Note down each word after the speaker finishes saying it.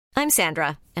I'm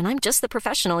Sandra, and I'm just the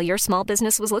professional your small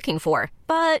business was looking for.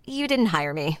 But you didn't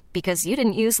hire me because you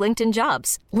didn't use LinkedIn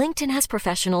Jobs. LinkedIn has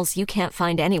professionals you can't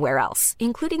find anywhere else,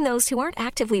 including those who aren't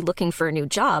actively looking for a new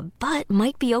job, but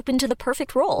might be open to the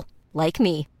perfect role, like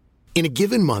me. In a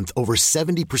given month, over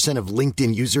 70% of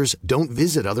LinkedIn users don't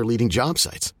visit other leading job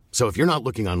sites. So if you're not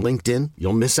looking on LinkedIn,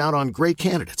 you'll miss out on great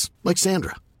candidates like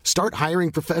Sandra. Start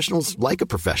hiring professionals like a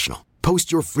professional.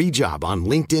 Post your free job on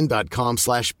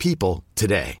linkedin.com/people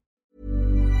today.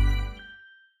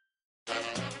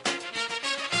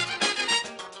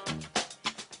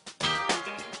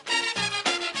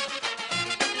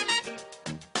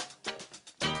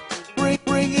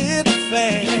 Bring it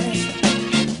fast.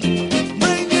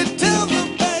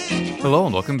 Hello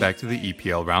and welcome back to the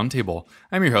EPL Roundtable.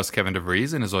 I'm your host, Kevin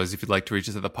DeVries, and as always, if you'd like to reach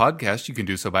us at the podcast, you can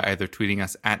do so by either tweeting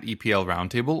us at EPL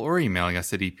Roundtable or emailing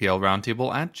us at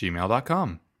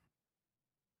eplroundtable@gmail.com.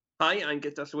 Hi, I'm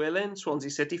Gitta Swilin,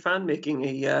 Swansea City fan, making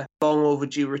a long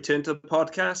overdue return to the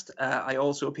podcast. I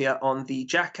also appear on the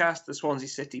Jackcast, the Swansea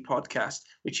City podcast,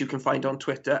 which you can find on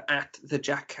Twitter at the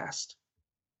Jackcast.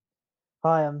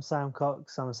 Hi, I'm Sam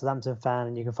Cox. I'm a Southampton fan,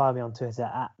 and you can find me on Twitter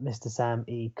at Mr. Sam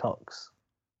E. Cox.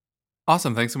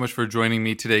 Awesome. Thanks so much for joining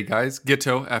me today, guys.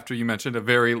 Gitto, after you mentioned a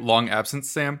very long absence,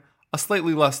 Sam, a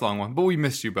slightly less long one, but we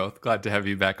missed you both. Glad to have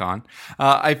you back on.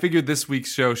 I figured this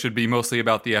week's show should be mostly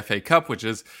about the FA Cup, which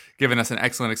has given us an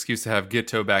excellent excuse to have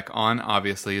Gitto back on,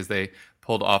 obviously, as they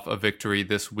pulled off a victory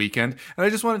this weekend. And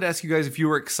I just wanted to ask you guys if you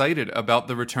were excited about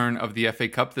the return of the FA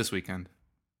Cup this weekend.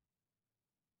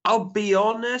 I'll be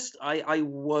honest, I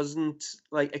wasn't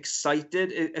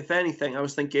excited. If anything, I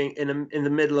was thinking in the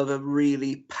middle of a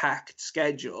really packed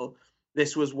schedule,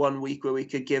 this was one week where we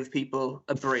could give people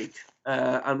a break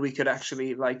and we could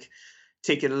actually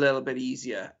take it a little bit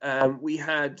easier. We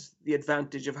had the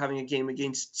advantage of having a game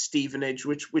against Stevenage,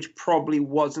 which probably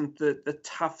wasn't the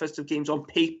toughest of games on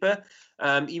paper,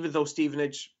 even though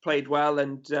Stevenage played well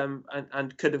and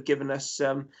could have given us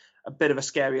a bit of a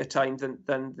scarier time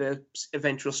than the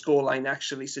eventual scoreline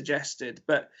actually suggested.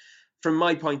 But from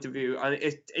my point of view, and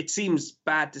it seems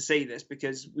bad to say this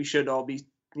because we should all be,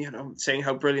 saying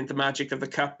how brilliant the magic of the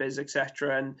cup is,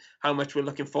 etc., and how much we're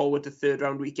looking forward to third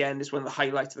round weekend is one of the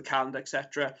highlights of the calendar,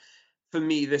 etc. For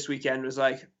me, this weekend was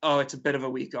it's a bit of a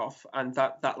week off, and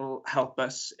that'll help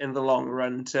us in the long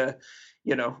run to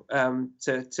help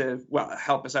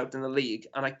us out in the league.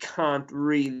 And I can't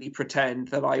really pretend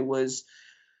that I was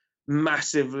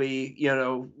massively,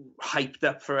 hyped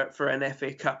up for an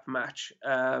FA Cup match.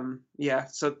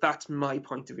 So that's my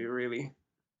point of view, really.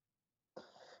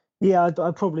 Yeah,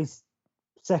 I'd probably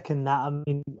second that. I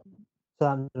mean,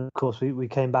 of course, we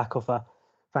came back off a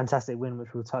fantastic win,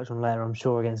 which we'll touch on later, I'm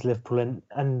sure, against Liverpool.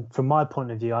 And from my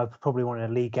point of view, I probably wanted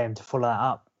a league game to follow that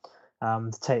up,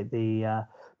 to take the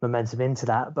momentum into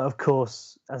that. But of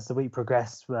course, as the week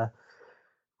progressed,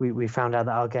 we found out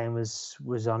that our game was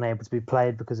unable to be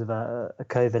played because of a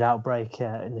COVID outbreak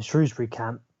in the Shrewsbury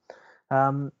camp.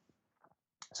 So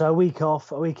a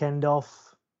weekend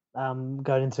off,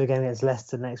 going into a game against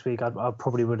Leicester next week, I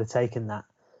probably would have taken that.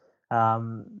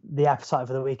 The appetite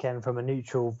for the weekend from a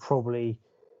neutral probably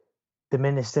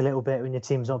diminished a little bit when your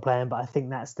team's not playing, but I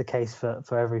think that's the case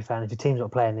for every fan. If your team's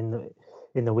not playing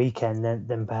in the weekend,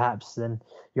 then perhaps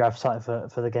your appetite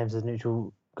for the games as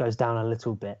neutral goes down a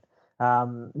little bit.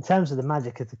 In terms of the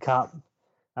magic of the cup,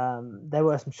 there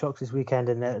were some shocks this weekend,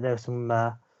 and there were some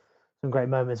great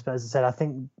moments. But as I said, I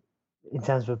think in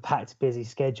terms of a packed, busy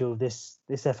schedule, this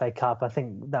FA Cup, I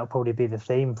think that'll probably be the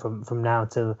theme from now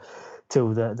till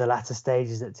the latter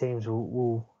stages, that teams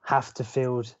will have to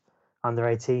field under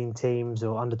 18 teams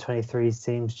or under 23s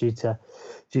teams due to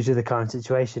the current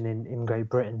situation in Great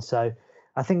Britain. So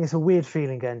I think it's a weird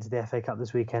feeling going to the FA Cup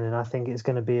this weekend, and I think it's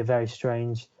going to be a very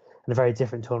strange and a very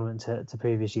different tournament to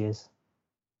previous years.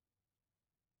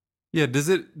 Yeah, does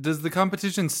the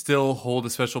competition still hold a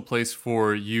special place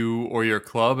for you or your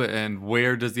club? And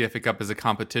where does the FA Cup as a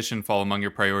competition fall among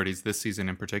your priorities this season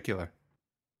in particular?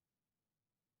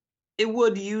 It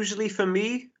would usually for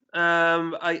me.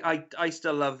 I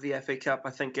still love the FA Cup.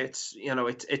 I think it's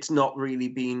not really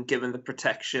been given the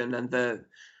protection and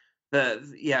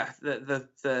it's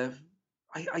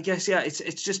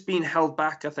just been held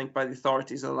back, I think, by the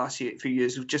authorities of the last few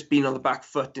years, who've just been on the back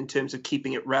foot in terms of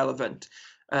keeping it relevant.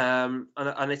 And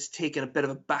it's taken a bit of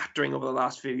a battering over the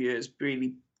last few years.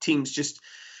 Really, teams just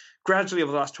gradually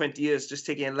over the last 20 years just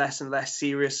taking it less and less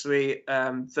seriously.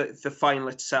 The final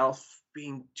itself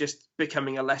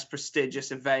becoming a less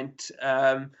prestigious event.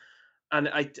 And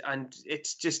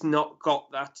it's just not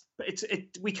got that.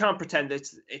 We can't pretend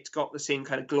it's got the same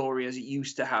kind of glory as it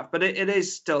used to have, but it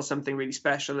is still something really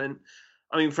special. And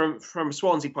I mean, from a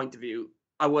Swansea point of view,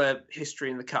 our history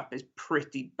in the cup is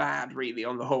pretty bad, really,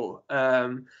 on the whole.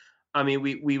 I mean,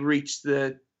 we reached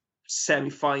the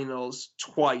semi-finals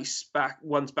twice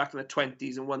once back in the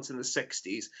 20s and once in the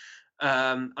 60s.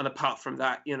 And apart from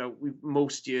that,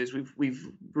 most years we've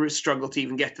struggled to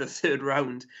even get to the third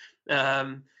round.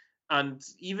 But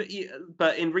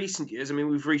in recent years, I mean,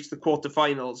 we've reached the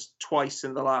quarterfinals twice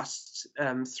in the last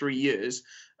 3 years,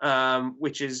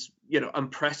 which is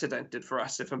unprecedented for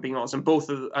us, if I'm being honest. And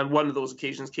one of those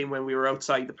occasions came when we were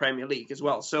outside the Premier League as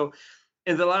well. So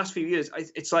in the last few years,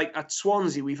 it's like at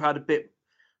Swansea we've had a bit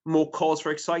more cause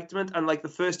for excitement. And like the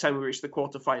first time we reached the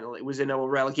quarterfinal, it was in our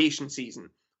relegation season,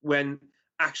 when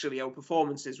actually our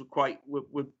performances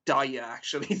were dire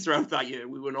actually throughout that year.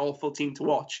 We were an awful team to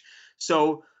watch.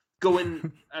 So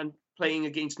going and playing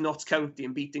against Notts County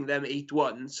and beating them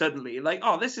 8-1, suddenly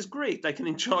this is great. I can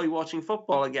enjoy watching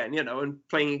football again, and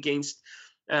playing against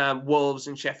Wolves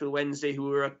and Sheffield Wednesday, who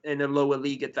were in a lower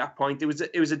league at that point.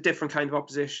 It was a different kind of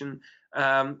opposition.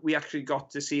 We actually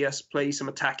got to see us play some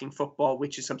attacking football,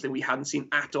 which is something we hadn't seen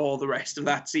at all the rest of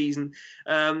that season.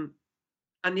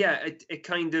 It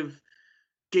kind of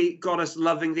got us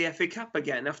loving the FA Cup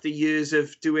again after years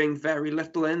of doing very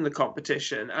little in the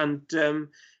competition. And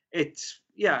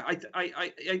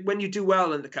when you do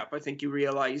well in the cup, I think you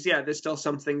realise, there's still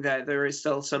something there. There is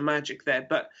still some magic there.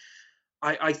 But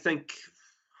I think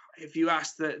if you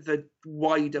ask the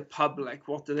wider public,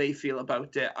 what do they feel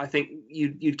about it? I think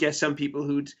you'd get some people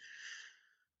who'd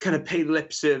kind of pay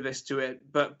lip service to it,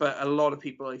 but a lot of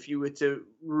people, if you were to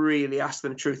really ask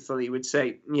them truthfully, would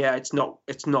say, it's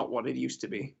not what it used to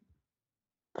be.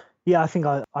 Yeah, I think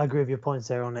I agree with your points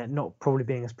there on it not probably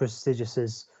being as prestigious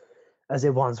as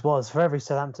it once was. For every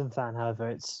Southampton fan,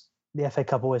 however, the FA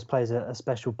Cup always plays a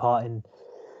special part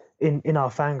in our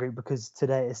fan group, because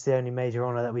today it's the only major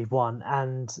honour that we've won,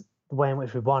 and the way in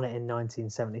which we won it in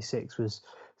 1976 was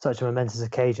such a momentous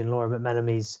occasion. Laura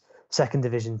McMenamin's second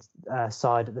division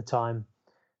side at the time,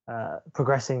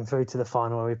 progressing through to the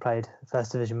final where we played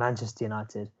first division Manchester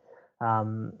United,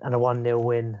 and a 1-0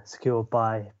 win secured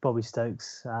by Bobby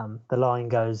Stokes. The line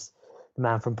goes, the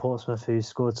man from Portsmouth who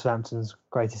scored Southampton's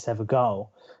greatest ever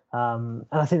goal. And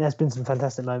I think there's been some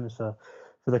fantastic moments for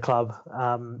the club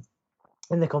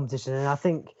in the competition. And I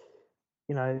think,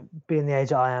 being the age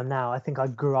that I am now, I think I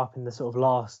grew up in the sort of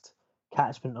last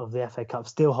catchment of the FA Cup,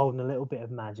 still holding a little bit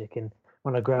of magic. And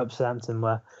when I grew up, Southampton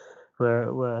were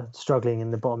struggling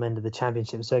in the bottom end of the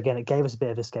Championship. So again, it gave us a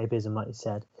bit of escapism, like you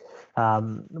said,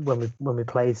 when we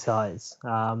played sides.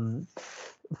 From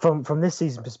this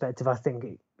season perspective, I think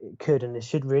it could and it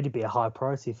should really be a high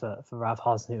priority for Ralph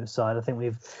Hasenhüttl's side. I think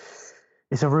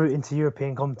it's a route into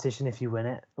European competition if you win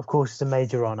it. Of course, it's a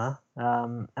major honour.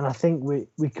 And I think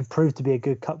we could prove to be a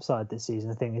good cup side this season.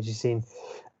 I think, as you've seen,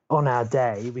 on our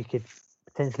day, we could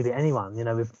potentially beat anyone.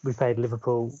 We played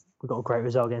Liverpool. We got a great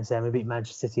result against them. We beat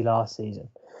Manchester City last season.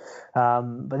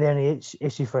 But the only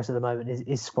issue for us at the moment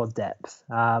is squad depth.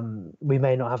 We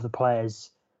may not have the players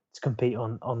to compete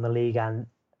on the league and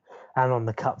on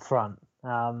the cup front.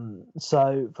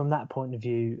 So from that point of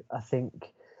view, I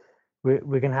think we're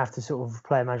going to have to sort of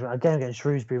play management. Again, against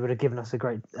Shrewsbury would have given us a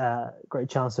great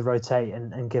chance to rotate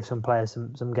and give some players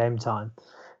some game time.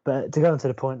 But to go on to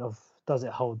the point of, does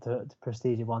it hold the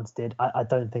prestige it once did? I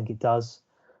don't think it does,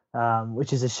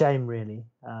 which is a shame, really.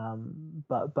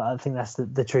 But I think that's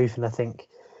the truth. And I think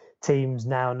teams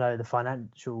now know the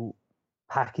financial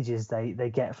packages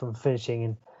they get from finishing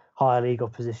in higher league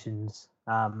oppositions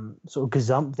sort of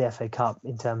gazump the FA Cup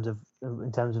in terms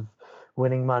of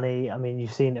winning money. I mean,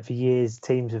 you've seen it for years.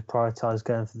 Teams have prioritised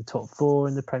going for the top 4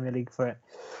 in the Premier League for it.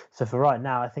 So for right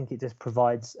now, I think it just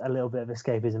provides a little bit of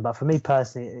escapism. But for me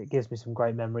personally, it gives me some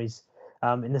great memories.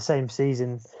 In the same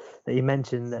season that you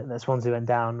mentioned that Swansea went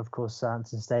down, of course,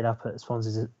 Southampton stayed up at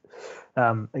Swansea's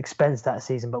expense that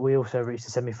season, but we also reached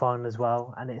the semi-final as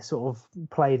well, and it sort of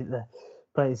played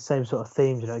the same sort of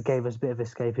themes. It gave us a bit of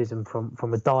escapism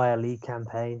from a dire league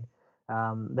campaign.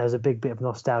 There was a big bit of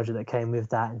nostalgia that came with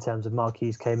that in terms of Mark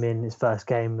Hughes came in. His first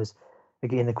game was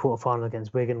in the quarterfinal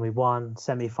against Wigan. We won,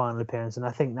 semi-final appearance, and I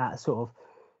think that sort of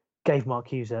gave Mark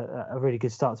Hughes a really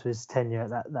good start to his tenure at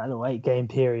that little 8-game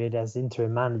period as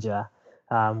interim manager,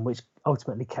 which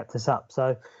ultimately kept us up.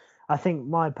 So I think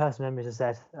my personal memories, as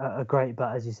I said, are great,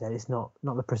 but as you said, it's not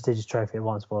the prestigious trophy it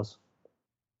once was.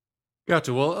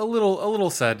 Gotcha. Well, a little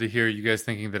sad to hear you guys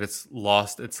thinking that it's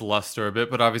lost its luster a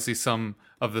bit, but obviously some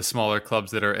of the smaller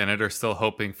clubs that are in it are still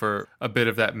hoping for a bit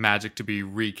of that magic to be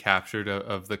recaptured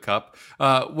of the cup.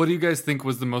 What do you guys think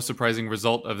was the most surprising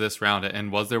result of this round?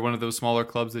 And was there one of those smaller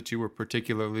clubs that you were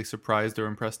particularly surprised or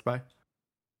impressed by?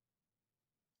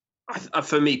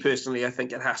 For me personally, I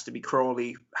think it has to be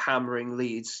Crawley hammering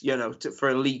Leeds. For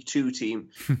a League Two team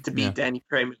to beat any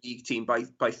Premier League team by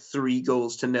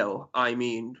 3-0. I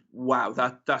mean, wow,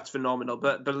 that's phenomenal.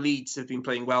 But Leeds have been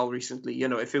playing well recently.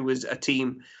 If it was a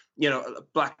team,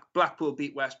 Blackpool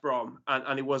beat West Brom,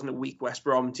 and it wasn't a weak West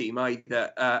Brom team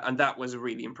either, and that was a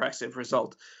really impressive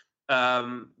result.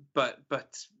 But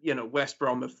West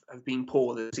Brom have been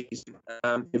poor this season.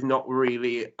 They've not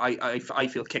really, I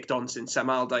feel, kicked on since Sam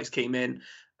Allardyce came in.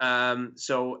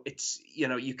 So it's,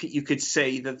 you could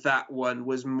say that one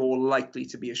was more likely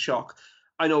to be a shock.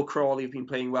 I know Crawley have been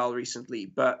playing well recently,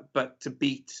 but to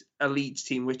beat a Leeds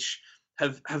team which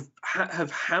have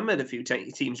hammered a few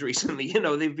teams recently,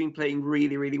 they've been playing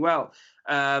really, really well.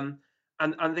 And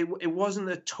it wasn't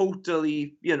a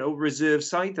totally, reserve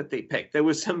side that they picked. There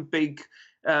was some big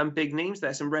names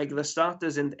there, some regular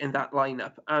starters in that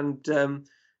lineup. And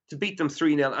to beat them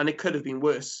 3-0, and it could have been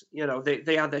worse.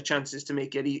 They had their chances to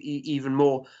make it even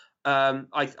more.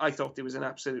 I thought it was an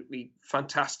absolutely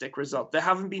fantastic result. There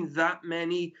haven't been that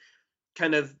many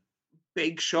kind of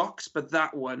big shocks, but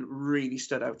that one really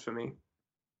stood out for me.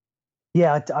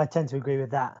 Yeah, I tend to agree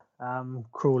with that.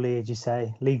 Crawley, as you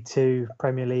say, League Two,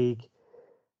 Premier League.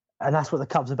 And that's what the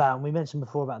Cup's about. And we mentioned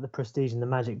before about the prestige and the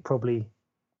magic probably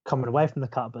coming away from the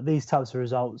Cup. But these types of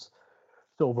results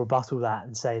sort of rebuttal that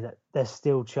and say that there's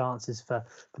still chances for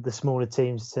the smaller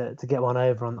teams to get one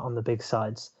over on the big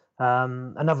sides.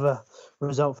 Another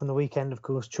result from the weekend, of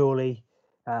course, Chorley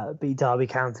beat Derby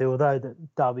County, although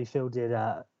Derby fielded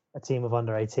a team of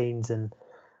under 18s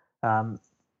and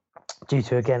due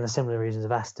to, again, the similar reasons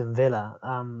of Aston Villa,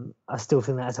 I still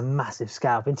think that's a massive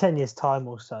scalp. In 10 years' time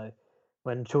or so,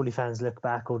 when Chorley fans look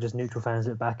back, or just neutral fans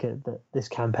look back at this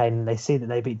campaign and they see that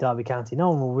they beat Derby County,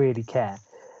 no one will really care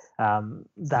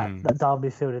that Derby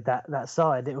fielded that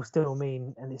side. It will still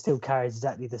mean, and it still carries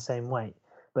exactly the same weight.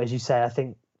 But as you say, I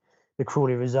think the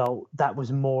Crawley result, that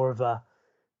was more of a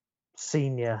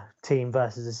senior team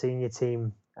versus a senior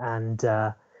team. And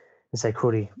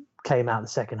Crawley came out the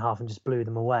second half and just blew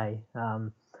them away.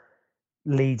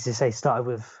 Leeds, as they started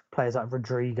with players like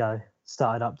Rodrigo,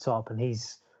 started up top, and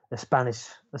he's a Spanish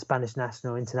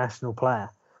international player.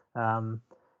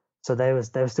 So there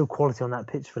was still quality on that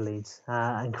pitch for Leeds.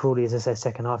 And Crawley, as I say,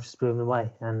 second half just blew them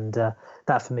away. And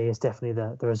that for me is definitely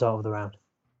the result of the round.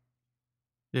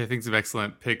 Yeah, I think some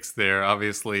excellent picks there.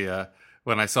 Obviously,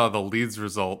 when I saw the Leeds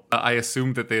result, I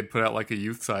assumed that they had put out like a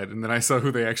youth side, and then I saw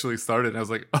who they actually started, and I was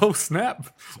like, oh,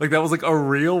 snap. Like, that was like a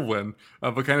real win.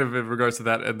 But kind of in regards to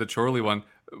that and the Chorley one,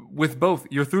 with both,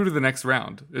 you're through to the next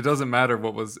round. It doesn't matter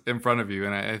what was in front of you,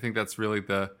 and I think that's really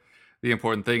the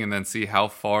important thing, and then see how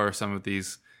far some of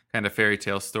these kind of fairy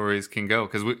tale stories can go.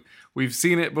 Because we've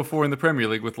seen it before in the Premier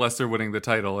League with Leicester winning the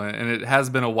title, and it has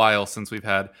been a while since we've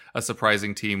had a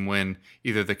surprising team win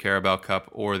either the Carabao Cup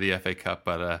or the FA Cup,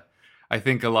 but I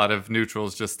think a lot of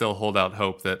neutrals just still hold out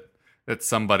hope that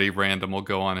somebody random will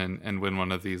go on and win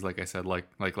one of these, like I said, like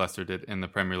Leicester did in the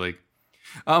Premier League.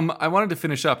 I wanted to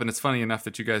finish up, and it's funny enough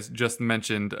that you guys just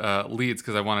mentioned Leeds,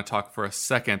 because I want to talk for a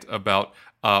second about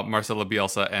Marcelo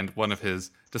Bielsa and one of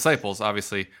his disciples.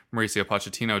 Obviously, Mauricio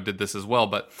Pochettino did this as well,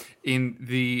 but in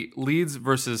the Leeds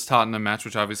versus Tottenham match,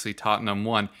 which obviously Tottenham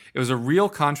won, it was a real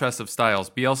contrast of styles.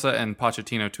 Bielsa and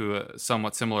Pochettino, to a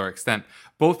somewhat similar extent,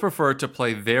 both prefer to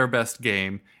play their best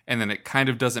game, and then it kind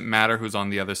of doesn't matter who's on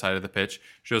the other side of the pitch.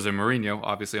 Jose Mourinho,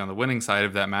 obviously on the winning side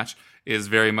of that match, is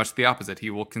very much the opposite. He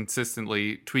will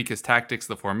consistently tweak his tactics,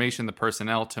 the formation, the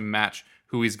personnel to match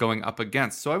who he's going up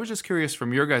against. So I was just curious,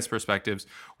 from your guys' perspectives,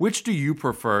 which do you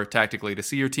prefer tactically, to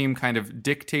see your team kind of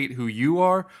dictate who you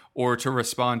are, or to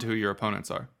respond to who your opponents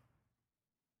are?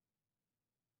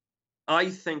 I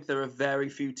think there are very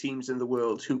few teams in the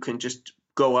world who can just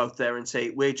go out there and say,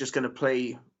 we're just going to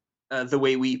play the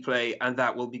way we play, and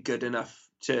that will be good enough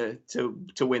to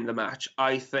win the match.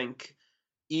 I think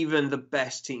even the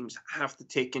best teams have to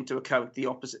take into account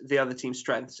the other team's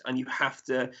strengths, and you have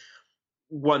to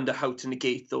wonder how to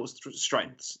negate those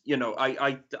strengths.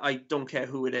 I don't care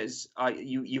who it is.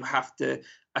 You have to,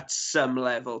 at some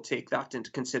level, take that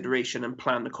into consideration and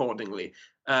plan accordingly.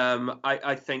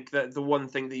 I think that the one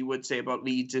thing that you would say about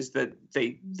Leeds is that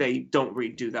they don't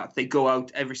really do that. They go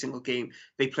out every single game,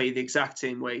 they play the exact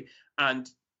same way, and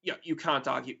you can't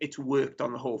argue it's worked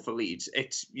on the whole for Leeds.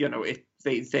 It's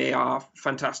they are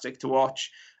fantastic to watch.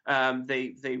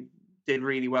 They did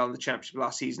really well in the Championship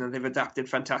last season, and they've adapted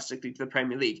fantastically to the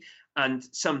Premier League. And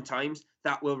sometimes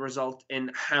that will result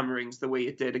in hammerings, the way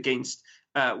it did against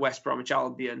West Bromwich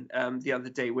Albion the other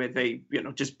day, where they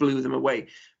just blew them away.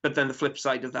 But then the flip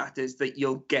side of that is that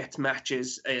you'll get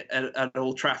matches at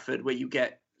Old Trafford where you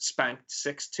get spanked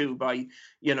 6-2 by,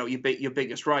 your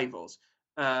biggest rivals.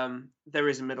 There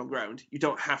is a middle ground. You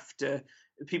don't have to.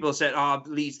 People said,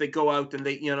 Leeds, they go out and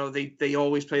they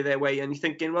always play their way. And you're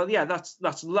thinking, well, yeah,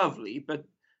 that's lovely, but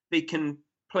they can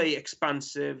play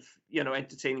expansive,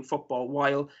 entertaining football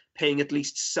while paying at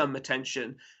least some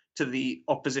attention to the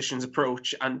opposition's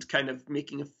approach and kind of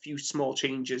making a few small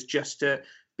changes just to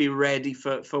be ready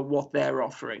for what they're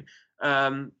offering.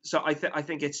 So I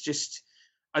think it's just,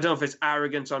 I don't know if it's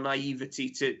arrogance or naivety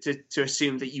to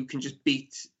assume that you can just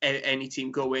beat any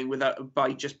team going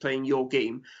by just playing your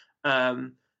game.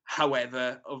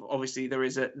 However, obviously there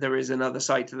is another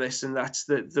side to this, and that's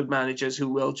the managers who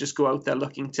will just go out there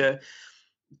looking to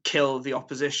kill the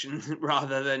opposition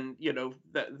rather than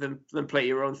than play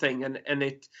your own thing. And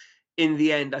it, in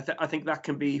the end, I think that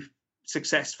can be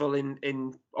successful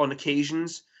on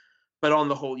occasions, but on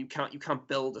the whole, you can't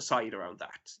build a side around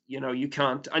that. You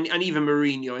can't. And even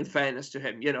Mourinho, in fairness to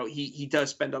him, he does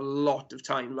spend a lot of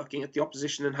time looking at the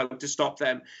opposition and how to stop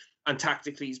them. And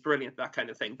tactically, he's brilliant, that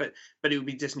kind of thing. But it would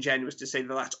be disingenuous to say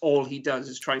that that's all he does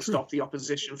is try and stop the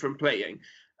opposition from playing.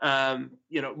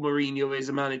 Mourinho is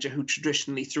a manager who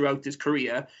traditionally, throughout his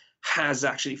career, has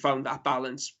actually found that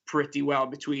balance pretty well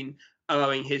between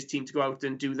allowing his team to go out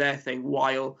and do their thing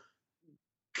while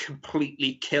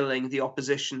completely killing the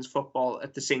opposition's football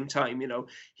at the same time.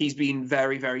 He's been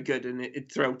very, very good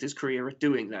throughout his career at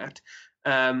doing that.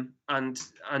 And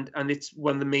it's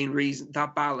one of the main reasons,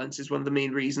 that balance is one of the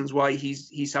main reasons why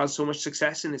he's had so much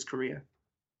success in his career.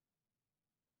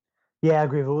 Yeah, I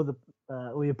agree with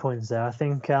all your points there. I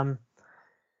think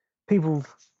people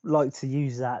like to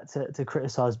use that to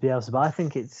criticise Bielsa, but I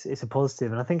think it's a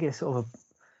positive, and I think it's sort of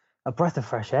a breath of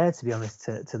fresh air, to be honest,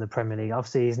 to the Premier League.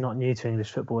 Obviously, he's not new to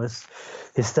English football. It's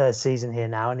his third season here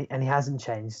now, and he hasn't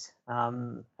changed,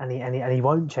 and he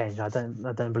won't change. I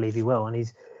don't believe he will,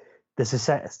 and the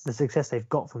success they've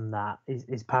got from that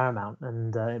is paramount.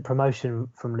 And promotion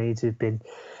from Leeds, who've been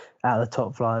out of the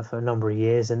top flight for a number of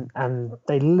years, and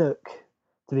they look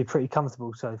to be pretty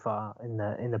comfortable so far in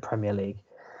the Premier League.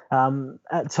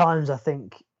 At times, I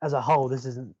think as a whole, this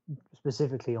isn't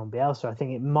specifically on Bielsa. I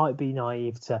think it might be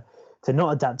naive to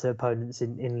not adapt to opponents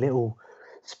in little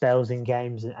spells in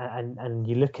games, and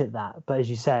you look at that. But as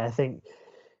you say, I think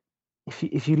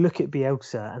if you look at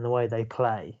Bielsa and the way they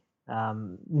play,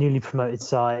 newly promoted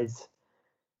sides,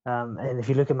 and if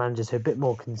you look at managers who are a bit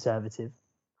more conservative,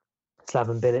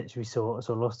 Slaven Bilic, we saw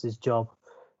lost his job,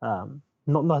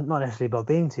 not necessarily by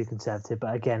being too conservative,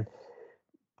 but again,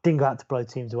 didn't go out to blow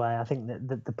teams away. I think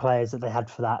that the players that they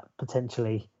had for that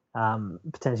potentially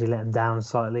let them down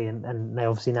slightly, and they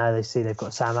obviously now they see they've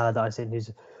got Sam Allardyce in,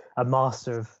 who's a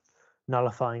master of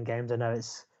nullifying games. I know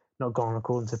it's not gone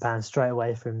according to plan straight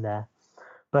away from there,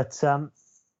 but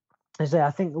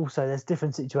I think also there's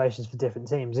different situations for different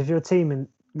teams. If you're a team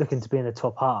looking to be in the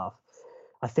top half,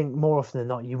 I think more often than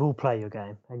not you will play your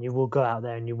game and you will go out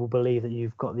there and you will believe that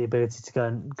you've got the ability to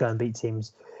go and beat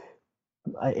teams.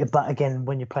 But again,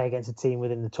 when you play against a team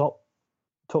within the top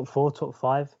 4, top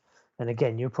 5, then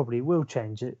again you probably will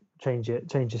change your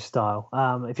style.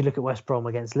 If you look at West Brom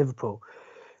against Liverpool,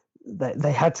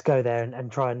 they had to go there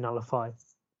and try and nullify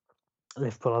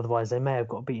Liverpool, otherwise they may have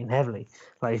got beaten heavily.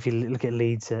 Like if you look at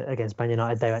Leeds against Man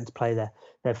United, they went to play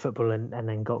their football and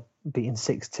then got beaten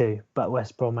 6-2, but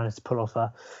West Brom managed to pull off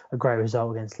a great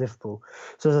result against Liverpool.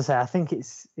 So as I say, I think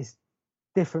it's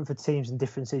different for teams in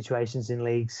different situations in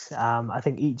leagues. I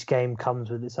think each game comes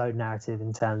with its own narrative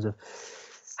in terms of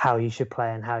how you should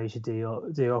play and how you should do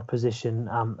your opposition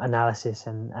analysis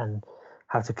and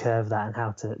how to curve that and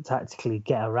how to tactically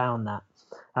get around that.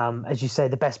 As you say,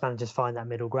 the best managers find that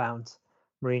middle ground.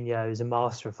 Mourinho is a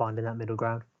master of finding that middle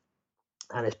ground,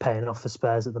 and it's paying off for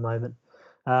Spurs at the moment.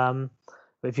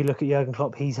 But if you look at Jurgen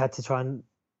Klopp, he's had to try and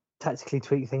tactically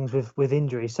tweak things with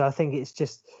injuries. So I think it's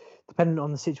just dependent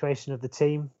on the situation of the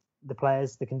team, the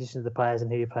players, the condition of the players,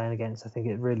 and who you're playing against. I think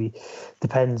it really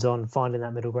depends on finding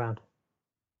that middle ground.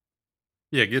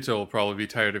 Yeah, Gito will probably be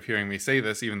tired of hearing me say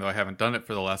this, even though I haven't done it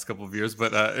for the last couple of years.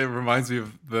 But it reminds me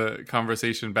of the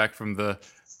conversation back from the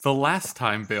last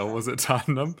time Bale was at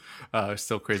Tottenham.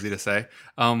 Still crazy to say.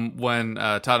 When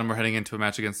Tottenham were heading into a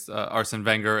match against Arsene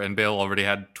Wenger, and Bale already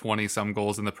had 20-some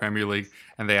goals in the Premier League,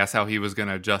 and they asked how he was going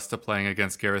to adjust to playing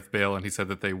against Gareth Bale, and he said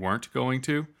that they weren't going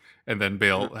to. And then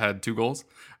Bale had 2 goals.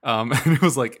 And it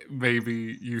was like,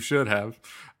 maybe you should have.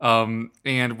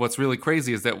 And what's really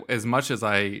crazy is that as much as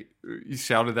I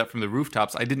shouted that from the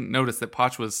rooftops, I didn't notice that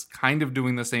Poch was kind of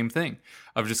doing the same thing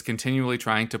of just continually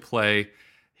trying to play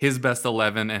his best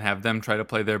 11 and have them try to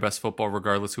play their best football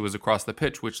regardless who was across the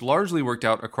pitch, which largely worked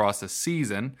out across a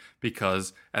season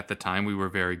because at the time we were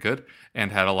very good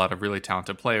and had a lot of really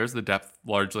talented players, the depth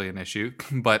largely an issue,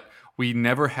 but we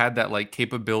never had that like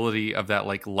capability of that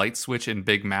like light switch in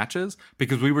big matches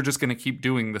because we were just going to keep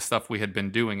doing the stuff we had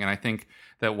been doing. And I think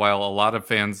that while a lot of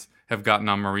fans have gotten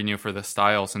on Mourinho for the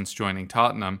style since joining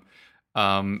Tottenham,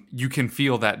 you can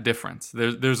feel that difference.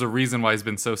 There's a reason why he's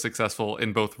been so successful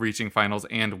in both reaching finals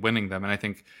and winning them. And I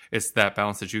think it's that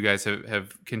balance that you guys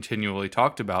have continually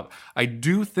talked about. I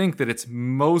do think that it's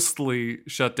mostly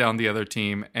shut down the other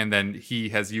team, and then he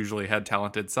has usually had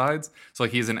talented sides. So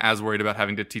like he isn't as worried about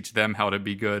having to teach them how to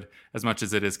be good as much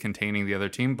as it is containing the other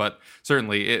team. But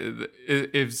certainly,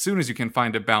 as soon as you can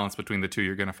find a balance between the two,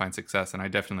 you're going to find success. And I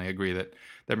definitely agree that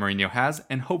Mourinho has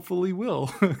and hopefully will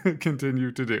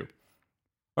continue to do.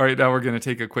 All right, now we're going to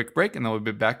take a quick break, and then we'll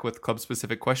be back with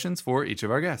club-specific questions for each of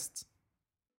our guests.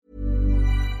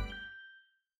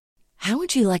 How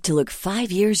would you like to look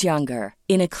 5 years younger?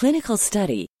 In a clinical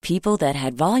study, people that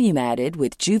had volume added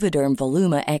with Juvederm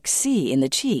Voluma XC in the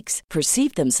cheeks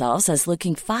perceived themselves as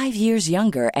looking 5 years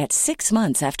younger at 6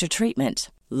 months after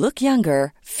treatment. Look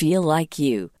younger, feel like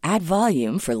you. Add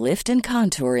volume for lift and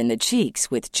contour in the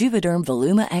cheeks with Juvederm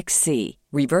Voluma XC.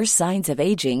 Reverse signs of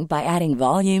aging by adding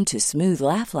volume to smooth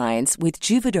laugh lines with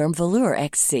Juvederm Volure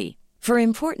XC. For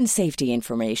important safety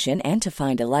information and to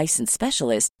find a licensed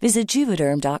specialist, visit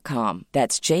Juvederm.com.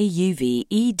 That's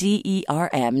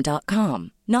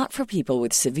JUVEDERM.com. Not for people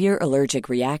with severe allergic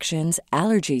reactions,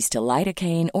 allergies to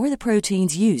lidocaine, or the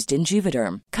proteins used in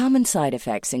Juvederm. Common side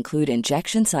effects include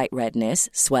injection site redness,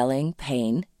 swelling,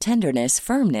 pain, tenderness,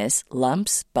 firmness,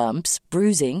 lumps, bumps,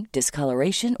 bruising,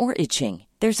 discoloration, or itching.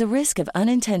 There's a risk of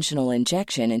unintentional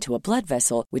injection into a blood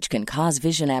vessel, which can cause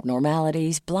vision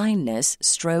abnormalities, blindness,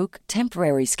 stroke,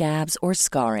 temporary scabs, or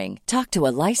scarring. Talk to a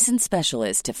licensed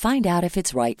specialist to find out if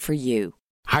it's right for you.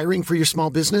 Hiring for your small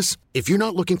business? If you're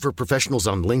not looking for professionals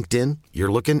on LinkedIn,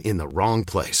 you're looking in the wrong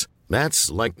place.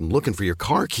 That's like looking for your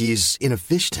car keys in a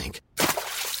fish tank.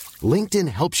 LinkedIn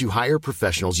helps you hire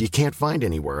professionals you can't find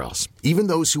anywhere else, even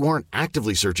those who aren't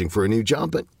actively searching for a new job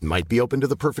but might be open to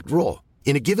the perfect role.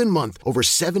 In a given month, over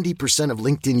 70% of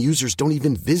LinkedIn users don't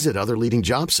even visit other leading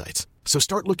job sites. So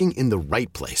start looking in the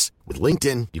right place. With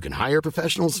LinkedIn, you can hire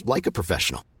professionals like a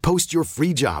professional. Post your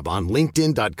free job on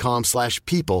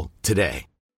linkedin.com/people today.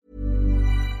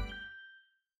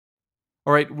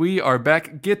 All right, we are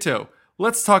back. Gitto,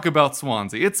 let's talk about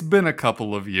Swansea. It's been a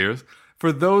couple of years.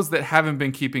 For those that haven't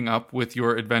been keeping up with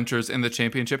your adventures in the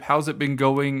Championship, how's it been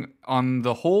going on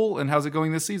the whole, and how's it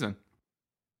going this season?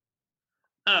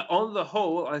 On the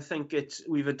whole, I think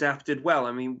we've adapted well.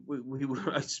 I mean,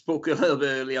 I spoke a little bit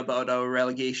earlier about our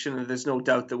relegation, and there's no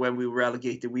doubt that when we were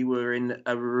relegated, we were in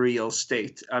a real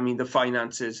state. I mean, the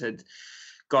finances had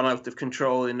gone out of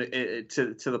control to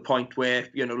the point where,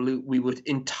 you know, we were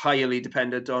entirely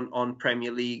dependent on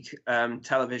Premier League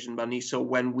television money. So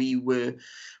when we were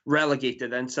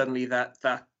relegated, then suddenly that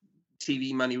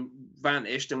TV money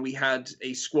vanished, and we had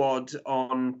a squad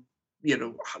on, you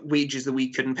know, wages that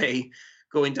we couldn't pay.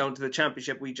 Going down to the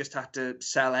Championship, we just had to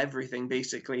sell everything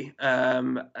basically,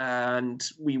 and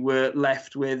we were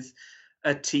left with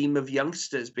a team of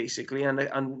youngsters basically, and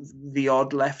the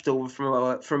odd leftover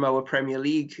from our Premier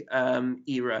League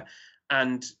era,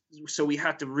 and so we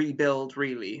had to rebuild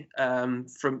really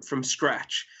from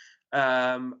scratch,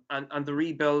 and the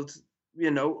rebuild,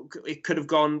 you know, it could have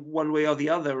gone one way or the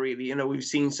other really. You know, we've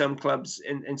seen some clubs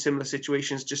in similar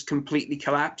situations just completely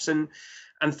collapse, and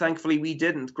thankfully we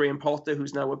didn't. Graham Potter,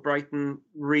 who's now at Brighton,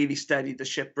 really steadied the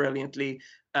ship brilliantly,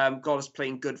 got us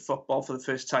playing good football for the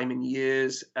first time in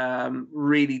years,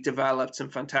 really developed some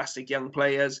fantastic young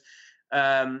players.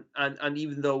 And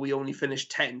even though we only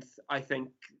finished 10th, I think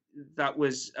that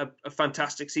was a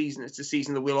fantastic season. It's a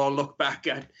season that we'll all look back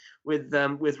at with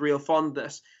real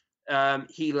fondness.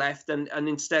 He left, and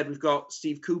instead we've got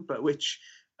Steve Cooper, which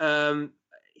I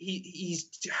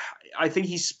think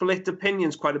he split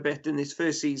opinions quite a bit in his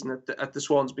first season at the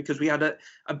Swans, because we had a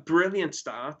brilliant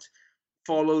start,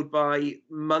 followed by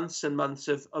months and months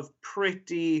of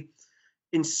pretty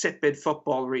insipid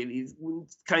football, really,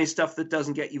 kind of stuff that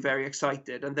doesn't get you very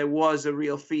excited. And there was a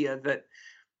real fear that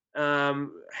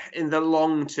in the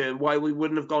long term, while we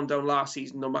wouldn't have gone down last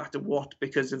season no matter what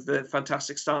because of the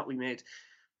fantastic start we made,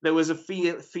 there was a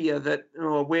fear that,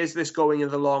 oh, where's this going in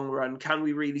the long run? Can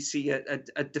we really see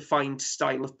a defined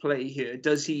style of play here?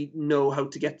 Does he know how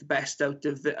to get the best out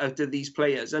of these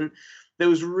players? And there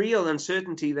was real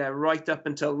uncertainty there right up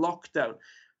until lockdown.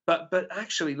 But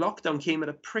actually, lockdown came at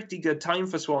a pretty good time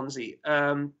for Swansea,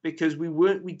 because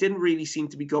we didn't really seem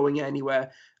to be going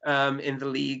anywhere in the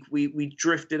league. We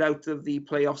drifted out of the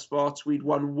playoff spots. We'd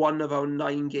won one of our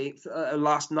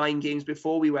last 9 games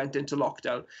before we went into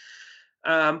lockdown.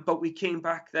 But we came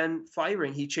back then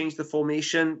firing. He changed the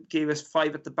formation, gave us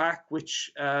 5 at the back,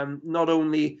 which not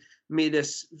only made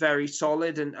us very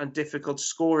solid and difficult to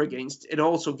score against, it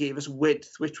also gave us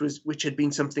width, which had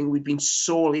been something we'd been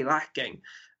sorely lacking.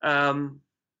 And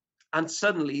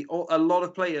suddenly, a lot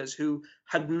of players who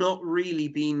had not really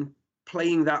been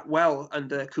playing that well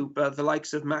under Cooper, the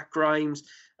likes of Matt Grimes,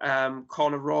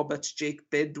 Connor Roberts, Jake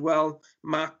Bidwell,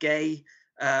 Mark Gay,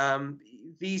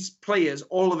 these players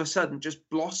all of a sudden just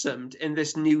blossomed in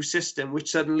this new system, which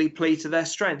suddenly played to their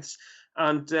strengths.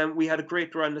 And we had a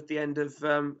great run at the end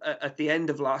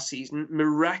of last season,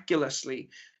 miraculously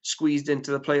squeezed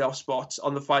into the playoff spots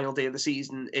on the final day of the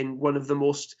season in one of the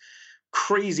most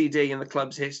crazy days in the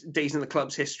club's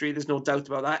history. There's no doubt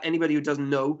about that. Anybody who doesn't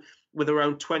know, with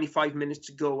around 25 minutes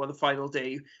to go on the final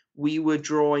day, we were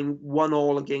drawing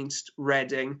 1-1 against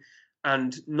Reading,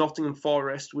 and Nottingham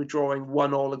Forest were drawing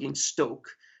 1-1 against Stoke.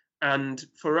 And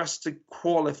for us to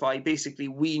qualify, basically,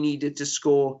 we needed to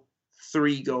score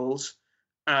 3 goals,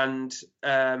 and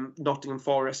Nottingham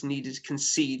Forest needed to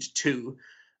concede 2.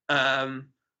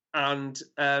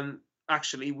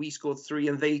 Actually, we scored 3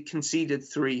 and they conceded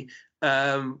 3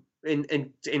 in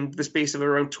the space of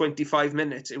around 25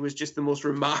 minutes. It was just the most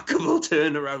remarkable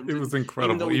turnaround. It was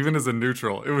incredible. Even as a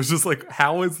neutral, it was just like,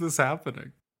 how is this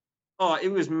happening? Oh,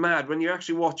 it was mad. When you're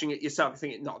actually watching it yourself, you're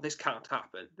thinking, no, this can't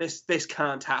happen. This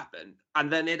can't happen.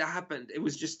 And then it happened. It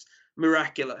was just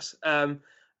miraculous.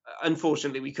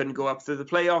 Unfortunately, we couldn't go up through the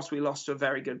playoffs. We lost to a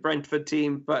very good Brentford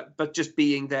team, but just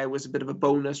being there was a bit of a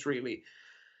bonus, really.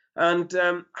 And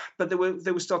but there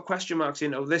were still question marks.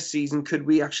 This season, could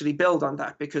we actually build on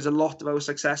that? Because a lot of our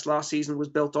success last season was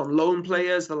built on loan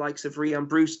players, the likes of Rhian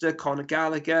Brewster, Conor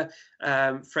Gallagher,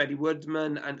 Freddie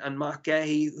Woodman, and Mark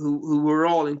Gay, who were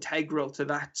all integral to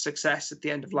that success at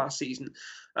the end of last season.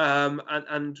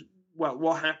 And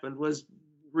what happened was,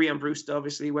 Rhian Brewster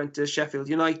obviously went to Sheffield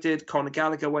United, Conor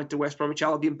Gallagher went to West Bromwich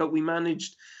Albion, but we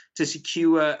managed to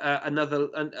secure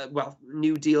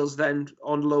new deals then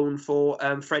on loan for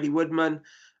Freddie Woodman,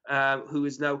 who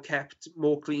has now kept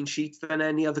more clean sheets than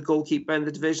any other goalkeeper in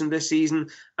the division this season,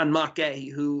 and Mark Gay,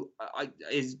 who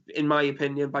is, in my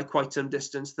opinion, by quite some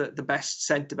distance, the best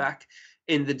centre-back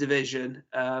in the division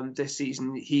this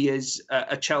season. He is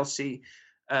a Chelsea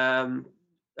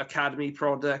academy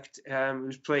product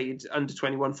who's played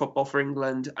under-21 football for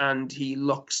England, and he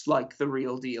looks like the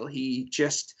real deal. He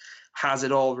just has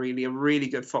it all, really. A really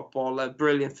good footballer,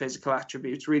 brilliant physical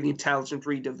attributes, really intelligent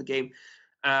read of the game,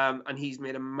 and he's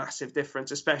made a massive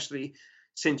difference, especially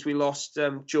since we lost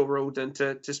Joe Rodon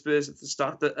to Spurs at the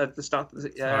start of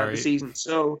the season.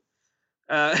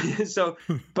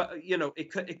 But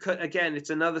it could again. It's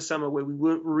another summer where we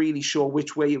weren't really sure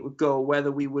which way it would go,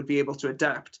 whether we would be able to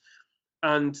adapt.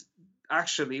 And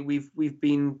actually, we've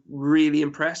been really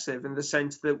impressive in the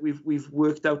sense that we've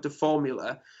worked out a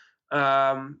formula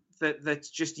that's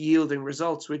just yielding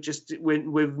results.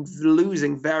 We're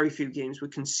losing very few games. We're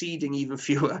conceding even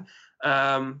fewer.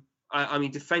 I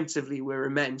mean, defensively, we're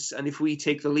immense. And if we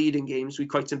take the lead in games, we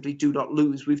quite simply do not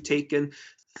lose. We've taken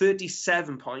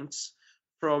 37 points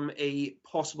from a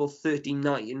possible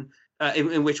 39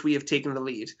 in which we have taken the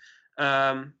lead.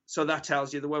 So that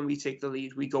tells you that when we take the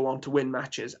lead, we go on to win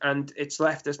matches. And it's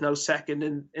left us now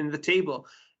second in the table,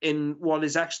 in what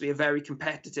is actually a very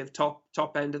competitive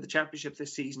top end of the Championship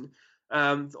this season.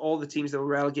 All the teams that were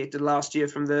relegated last year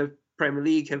from the Premier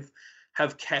League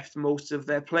have kept most of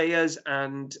their players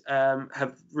and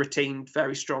have retained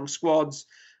very strong squads.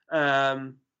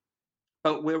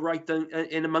 But we're right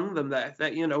in among them there.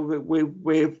 That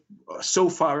we're so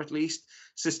far, at least,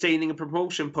 sustaining a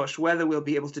promotion push. Whether we'll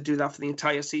be able to do that for the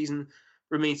entire season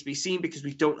remains to be seen, because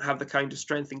we don't have the kind of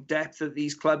strength and depth that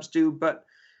these clubs do. But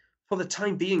for the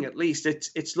time being, at least,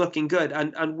 it's looking good.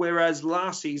 And whereas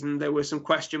last season there were some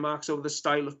question marks over the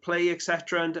style of play,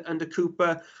 etc., under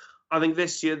Cooper, I think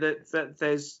this year that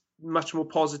there's much more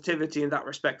positivity in that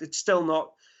respect. It's still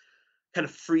not kind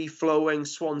of free-flowing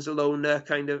Swansea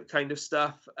kind of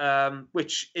stuff,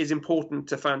 which is important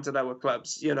to fans at our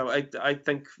clubs. I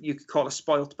think you could call us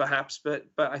spoilt, perhaps, but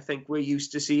I think we're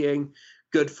used to seeing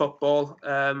good football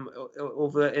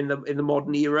over in the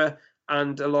modern era,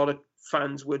 and a lot of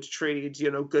fans would trade,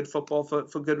 good football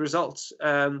for good results.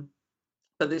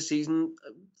 But this season,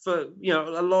 for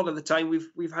a lot of the time,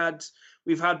 we've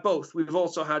had both. We've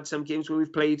also had some games where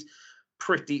we've played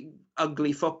pretty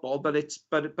ugly football, but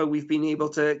we've been able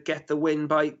to get the win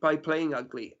by playing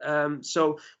ugly.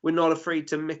 So we're not afraid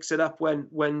to mix it up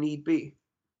when need be.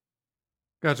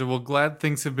 Gotcha. Well, glad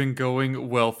things have been going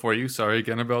well for you. Sorry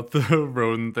again about the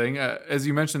Rodon thing. As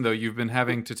you mentioned, though, you've been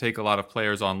having to take a lot of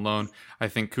players on loan. I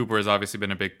think Cooper has obviously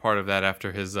been a big part of that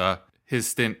after his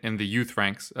stint in the youth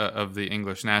ranks of the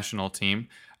English national team.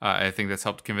 I think that's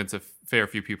helped convince a fair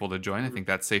few people to join. I think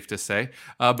that's safe to say.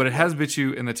 But it has bit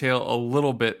you in the tail a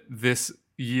little bit this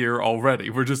year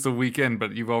already. We're just a week in,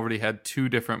 but you've already had 2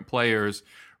 different players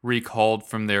recalled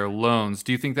from their loans.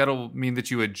 Do you think that'll mean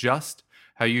that you adjust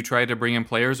how you try to bring in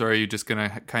players, or are you just going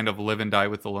to kind of live and die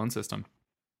with the loan system?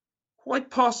 Quite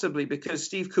possibly, because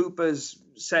Steve Cooper's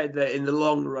said that in the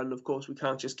long run, of course, we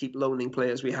can't just keep loaning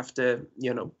players. We have to,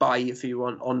 buy if you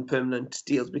want on permanent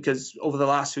deals, because over the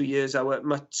last few years,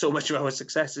 so much of our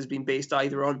success has been based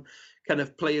either on kind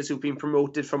of players who've been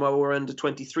promoted from our under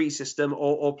 23 system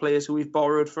or players who we've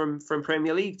borrowed from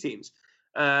Premier League teams.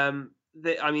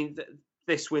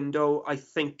 This window, I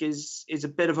think, is a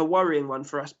bit of a worrying one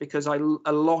for us, because a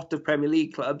lot of Premier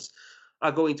League clubs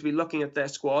are going to be looking at their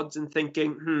squads and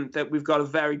thinking that we've got a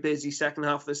very busy second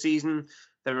half of the season.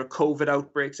 There are COVID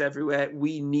outbreaks everywhere.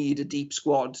 We need a deep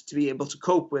squad to be able to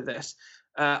cope with this.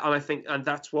 And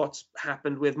that's what's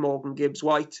happened with Morgan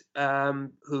Gibbs-White,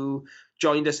 who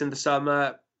joined us in the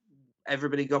summer.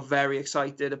 Everybody got very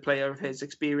excited, a player of his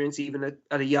experience, even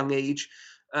at a young age,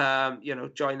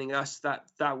 joining us.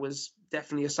 That was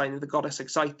definitely a sign that got us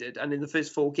excited. And in the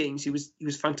first 4 games, he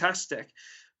was fantastic,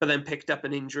 but then picked up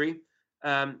an injury,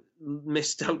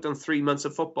 missed out on 3 months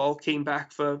of football, came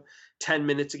back for 10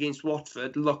 minutes against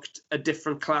Watford, looked a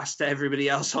different class to everybody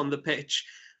else on the pitch.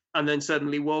 And then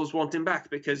suddenly Wolves want him back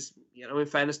because, in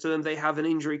fairness to them, they have an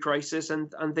injury crisis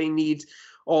and they need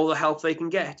all the help they can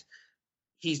get.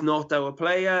 He's not our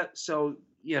player, so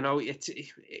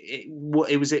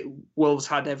Wolves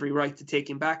had every right to take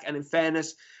him back. And in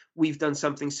fairness, we've done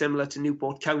something similar to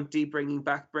Newport County, bringing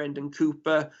back Brendan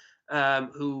Cooper,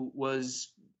 who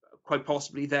was quite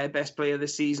possibly their best player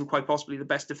this season, quite possibly the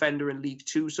best defender in League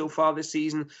Two so far this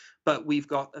season. But we've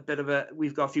got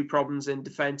a few problems in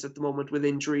defence at the moment with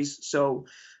injuries, so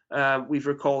we've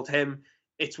recalled him.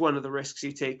 It's one of the risks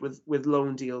you take with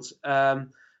loan deals.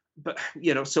 But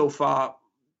so far,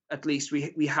 at least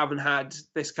we haven't had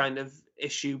this kind of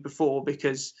issue before,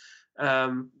 because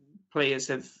players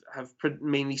have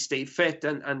mainly stayed fit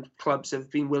and clubs have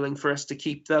been willing for us to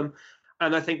keep them.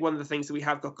 And I think one of the things that we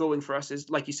have got going for us is,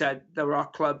 like you said, there are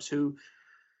clubs who,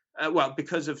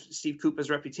 because of Steve Cooper's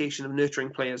reputation of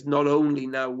nurturing players, not only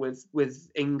now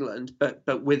with England,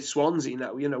 but with Swansea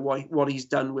now, what he's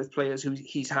done with players who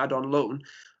he's had on loan.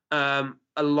 A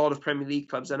lot of Premier League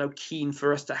clubs are now keen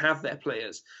for us to have their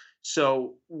players.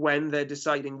 So when they're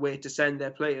deciding where to send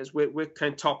their players, we're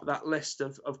kind of top of that list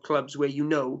of clubs where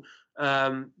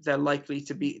they're likely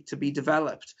to be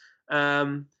developed.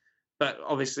 But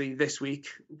obviously this week,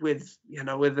 with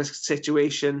the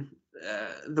situation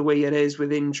the way it is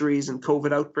with injuries and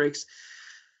COVID outbreaks,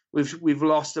 we've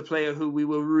lost a player who we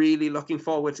were really looking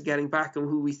forward to getting back and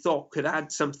who we thought could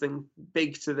add something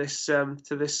big to this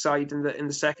side in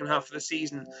the second half of the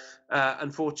season.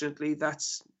 Unfortunately,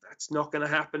 that's not going to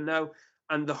happen now.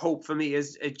 And the hope for me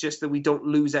is just that we don't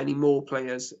lose any more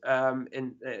players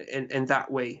in that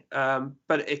way.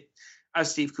 But as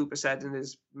Steve Cooper said in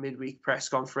his midweek press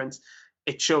conference,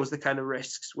 it shows the kind of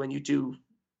risks when you do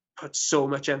put so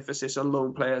much emphasis on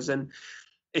loan players. And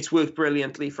it's worked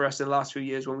brilliantly for us in the last few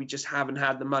years when we just haven't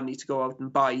had the money to go out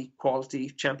and buy quality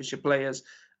championship players.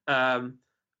 And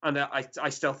I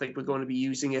still think we're going to be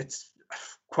using it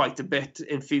quite a bit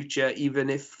in future, even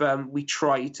if we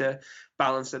try to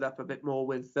balance it up a bit more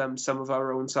with some of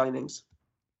our own signings.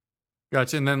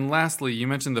 Gotcha. And then lastly, you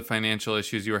mentioned the financial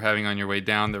issues you were having on your way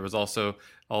down. There was also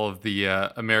all of the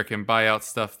American buyout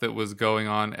stuff that was going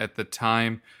on at the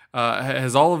time.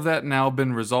 Has all of that now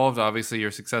been resolved? Obviously,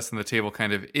 your success in the table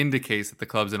kind of indicates that the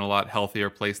club's in a lot healthier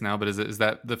place now, but is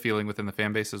that the feeling within the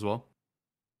fan base as well?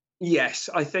 Yes,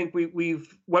 I think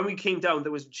we've when we came down,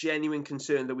 there was genuine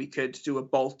concern that we could do a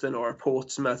Bolton or a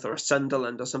Portsmouth or a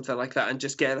Sunderland or something like that and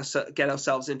just get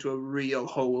ourselves into a real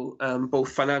hole,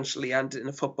 both financially and in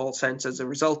a football sense as a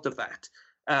result of that.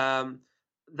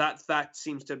 That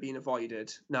seems to have been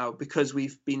avoided now because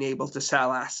we've been able to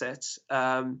sell assets,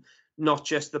 not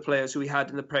just the players who we had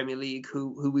in the Premier League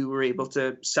who we were able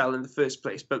to sell in the first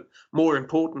place, but more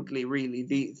importantly, really,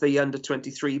 the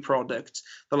under-23 product,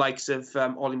 the likes of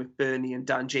Ollie McBurney and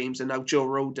Dan James and now Joe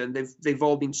Rodon, they've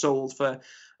all been sold for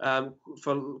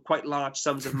for quite large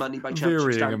sums of money by championship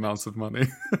Varying standards. amounts of money.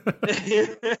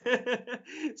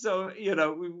 So,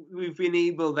 we've been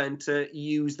able then to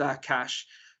use that cash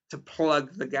to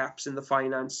plug the gaps in the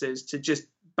finances, to just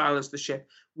balance the ship.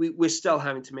 We're still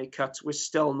having to make cuts. We're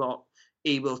still not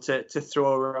able to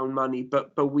throw our own money,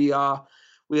 but we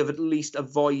have at least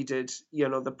avoided,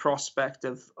 the prospect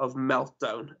of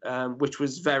meltdown, which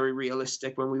was very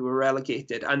realistic when we were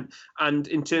relegated. And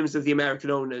in terms of the American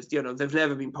owners, they've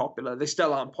never been popular. They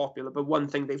still aren't popular. But one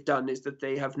thing they've done is that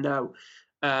they have now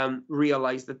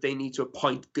realized that they need to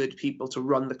appoint good people to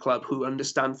run the club who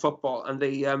understand football, and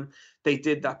they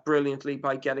did that brilliantly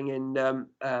by getting in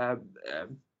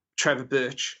Trevor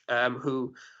Birch,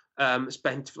 who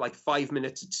spent like 5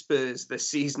 minutes at Spurs this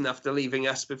season after leaving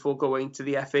us before going to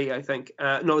the FA, I think.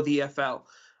 No, the EFL.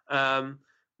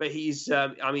 But he's,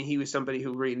 he was somebody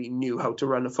who really knew how to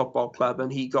run a football club,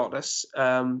 and he got us,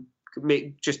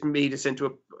 made us into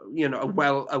a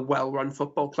well-run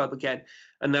football club again.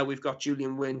 And now we've got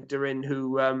Julian Winter in,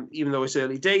 who, even though it's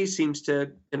early days, seems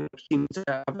to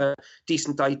have a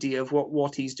decent idea of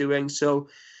what he's doing. So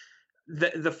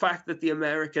the fact that the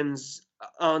Americans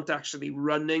aren't actually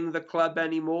running the club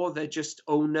anymore, they're just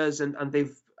owners, and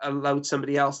they've allowed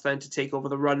somebody else then to take over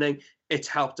the running, it's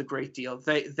helped a great deal.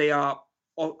 They are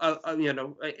in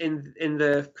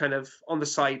the kind of on the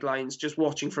sidelines, just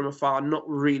watching from afar, not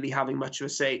really having much of a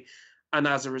say, and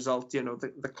as a result,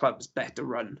 the club's better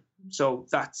run. So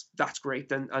that's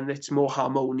great, and it's more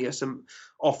harmonious and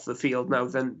off the field now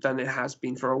than it has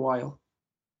been for a while.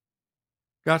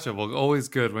 Gotcha. Well, always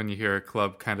good when you hear a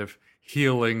club kind of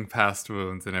healing past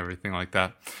wounds and everything like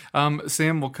that.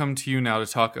 Sam, we'll come to you now to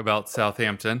talk about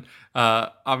Southampton.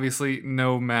 Obviously,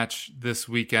 no match this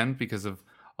weekend because of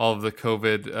all of the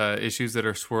COVID issues that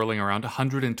are swirling around.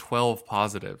 112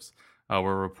 positives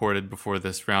were reported before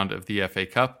this round of the FA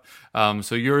Cup.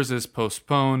 So yours is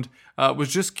postponed.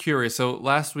 Was just curious. So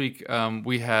last week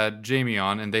we had Jamie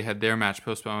on, and they had their match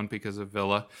postponed because of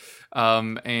Villa.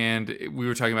 And we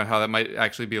were talking about how that might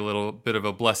actually be a little bit of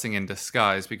a blessing in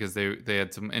disguise, because they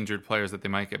had some injured players that they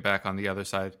might get back on the other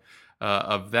side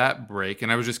of that break. And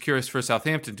I was just curious for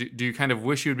Southampton, do you kind of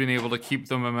wish you'd been able to keep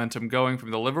the momentum going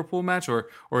from the Liverpool match, or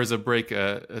is a break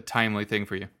a timely thing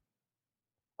for you?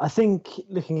 I think,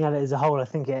 looking at it as a whole, I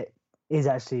think it is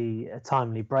actually a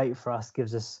timely break for us.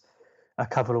 Gives us a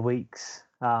couple of weeks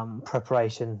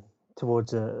preparation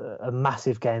towards a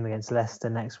massive game against Leicester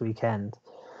next weekend.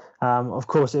 Of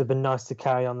course, it would have been nice to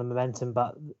carry on the momentum,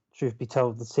 but truth be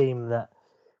told, the team that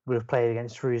would have played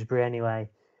against Shrewsbury anyway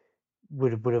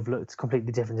would have looked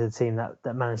completely different to the team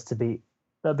that managed to beat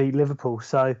Liverpool.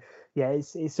 So yeah,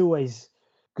 it's always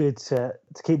good to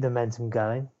keep the momentum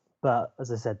going. But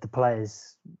as I said, the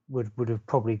players would have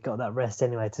probably got that rest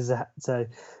anyway. So to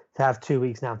have 2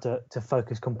 weeks now to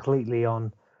focus completely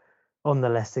on the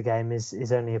Leicester game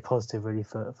is only a positive really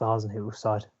for Hasenhüttl's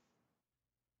side.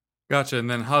 Gotcha. And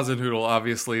then Hasenhüttl,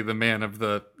 obviously the man of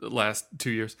the last 2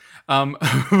 years.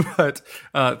 But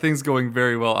things going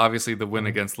very well. Obviously, the win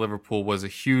against Liverpool was a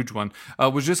huge one.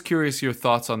 Was just curious your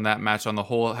thoughts on that match on the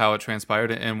whole, how it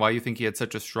transpired, and why you think he had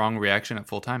such a strong reaction at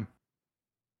full time.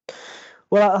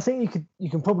 Well, I think you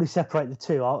can probably separate the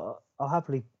two. I'll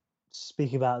happily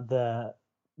speak about the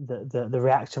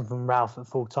reaction from Ralph at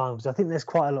full time, because I think there's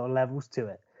quite a lot of levels to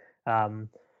it.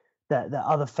 That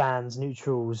other fans,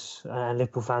 neutrals, and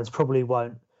Liverpool fans probably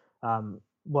won't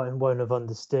have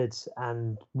understood,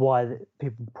 and why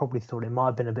people probably thought it might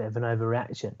have been a bit of an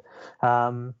overreaction.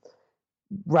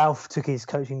 Ralph took his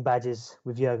coaching badges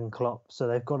with Jurgen Klopp, so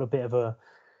they've got a bit of a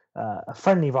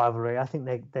friendly rivalry. I think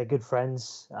they're good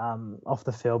friends off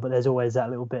the field, but there's always that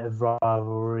little bit of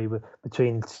rivalry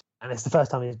between, and it's the first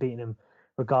time he's beaten him,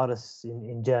 regardless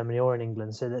in Germany or in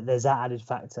England. So there's that added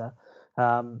factor.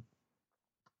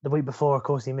 The week before, of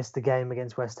course, he missed the game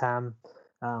against West Ham.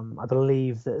 I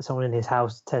believe that someone in his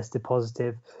house tested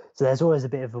positive. So there's always a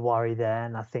bit of a worry there.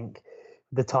 And I think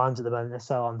the times at the moment are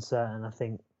so uncertain. I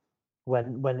think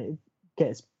when it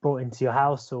gets brought into your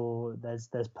house, or there's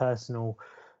personal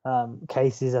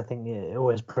cases, I think it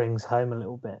always brings home a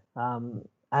little bit. And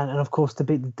of course, to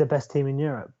beat the best team in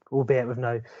Europe, albeit with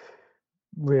no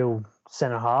real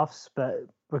centre halves, but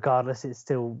regardless, it's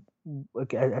still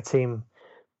a team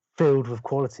filled with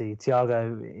quality.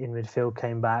 Thiago in midfield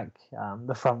came back.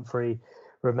 The front three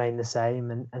remained the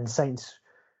same, and Saints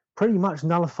pretty much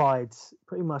nullified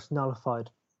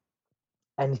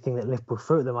anything that Liverpool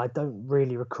threw at them. I don't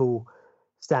really recall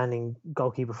standing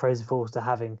goalkeeper Fraser Forster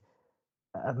having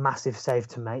a massive save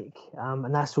to make,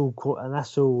 and that's all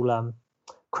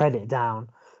credit down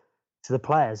to the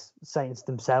players. Saints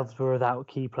themselves were without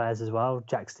key players as well.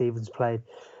 Jack Stevens played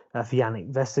for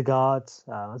Yannick Vestergaard.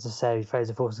 As I say,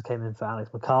 Fraser Forster came in for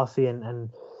Alex McCarthy, and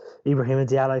Ibrahima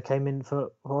Diallo came in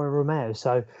for Romeo.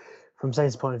 So, from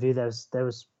Saints' point of view, there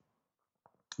was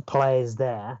players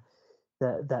there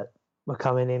that were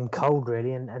coming in cold,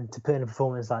 really, and to put in a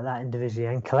performance like that individually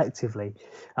and collectively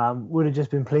would have just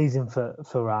been pleasing for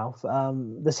Ralph.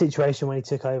 The situation when he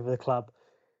took over the club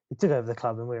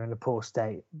and we were in a poor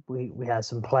state. We had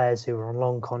some players who were on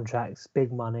long contracts,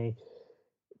 big money.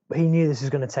 He knew this was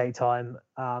going to take time,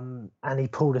 and he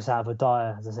pulled us out of a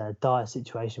dire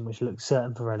situation, which looked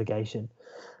certain for relegation.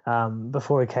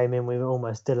 Before he came in, we were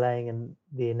almost delaying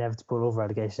the inevitable of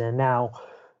relegation. And now,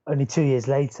 only 2 years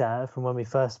later, from when we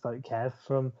first spoke, Kev,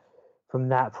 from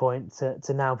that point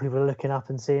to now, people are looking up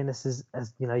and seeing us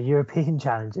as European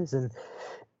challengers. And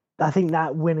I think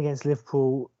that win against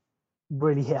Liverpool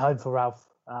really hit home for Ralph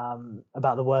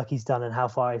about the work he's done and how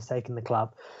far he's taken the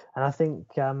club. And I think,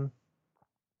 as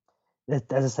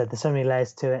I said, there's so many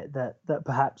layers to it that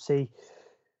perhaps he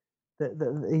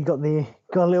got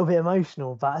a little bit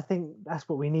emotional. But I think that's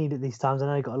what we need at these times. I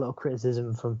know he got a lot of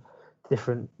criticism from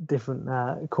different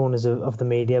corners of the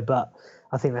media, but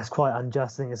I think that's quite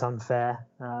unjust. I think it's unfair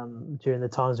during the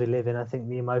times we live in. I think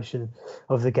the emotion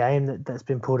of the game that's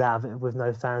been pulled out of it with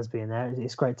no fans being there,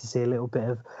 it's great to see a little bit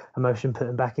of emotion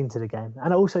put back into the game.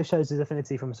 And it also shows his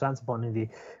affinity from a Swansea point of view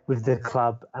with the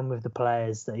club and with the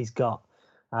players that he's got.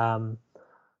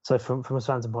 So from a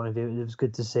Swansea point of view, it was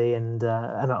good to see. And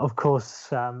of course,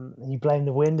 he blamed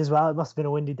the wind as well. It must have been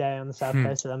a windy day on the South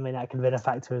Coast, so I mean, that could have been a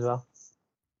factor as well.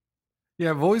 Yeah,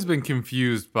 I've always been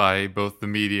confused by both the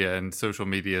media and social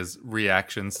media's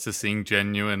reactions to seeing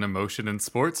genuine emotion in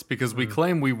sports, because we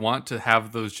claim we want to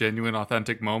have those genuine,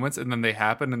 authentic moments, and then they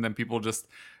happen, and then people just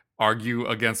argue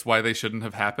against why they shouldn't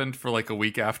have happened for like a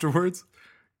week afterwards.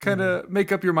 Kind of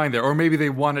make up your mind there. Or maybe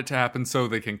they want it to happen so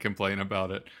they can complain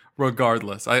about it.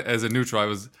 Regardless, as a neutral,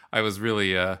 I was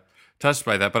really touched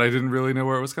by that, but I didn't really know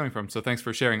where it was coming from. So thanks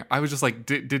for sharing. I was just like,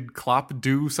 did Klopp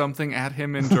do something at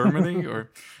him in Germany?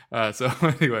 Or so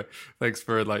anyway, thanks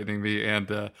for enlightening me and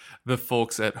the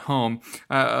folks at home.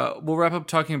 We'll wrap up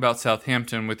talking about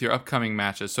Southampton with your upcoming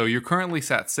matches. So you're currently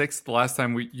sat sixth. The last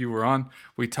time you were on,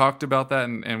 we talked about that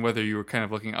and whether you were kind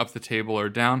of looking up the table or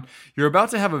down. You're about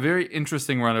to have a very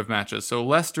interesting run of matches. So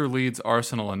Leicester, Leeds,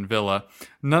 Arsenal, and Villa.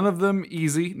 None of them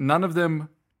easy. None of them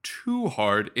too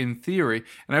hard in theory.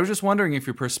 And I was just wondering if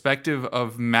your perspective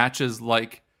of matches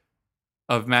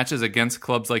against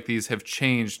clubs like these have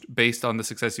changed based on the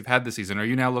success you've had this season. Are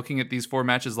you now looking at these four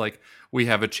matches like we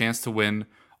have a chance to win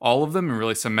all of them and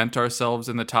really cement ourselves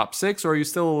in the top six, or are you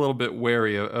still a little bit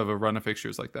wary of a run of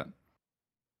fixtures like that?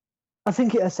 I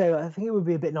think it would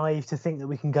be a bit naive to think that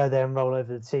we can go there and roll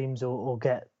over the teams or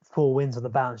get 4 wins on the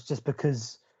bounce just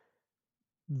because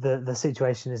the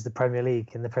situation is the Premier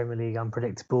League, and the Premier League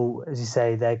unpredictable. As you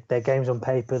say, they're games on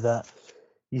paper that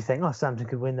you think, Southampton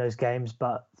could win those games,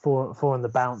 but four on the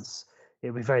bounce, it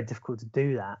would be very difficult to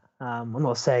do that. I'm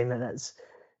not saying that that's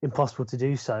impossible to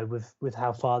do so with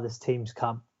how far this team's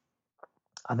come.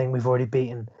 I think we've already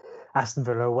beaten Aston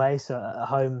Villa away, so at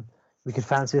home we could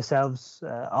fancy ourselves.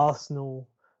 Arsenal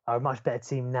are a much better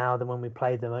team now than when we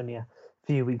played them only a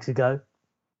few weeks ago.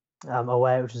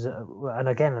 Away, which is and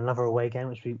again another away game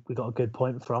which we got a good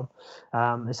point from.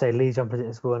 Let's say Leeds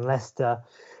unpredictable, and Leicester.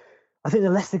 I think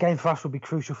the Leicester game for us will be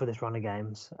crucial for this run of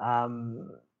games.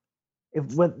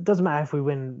 It doesn't matter if we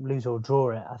win, lose, or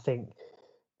draw it. I think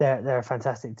they're a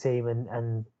fantastic team,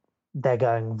 and they're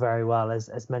going very well,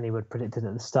 as many would predicted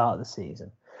at the start of the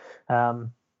season.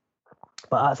 But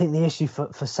I think the issue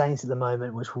for Saints at the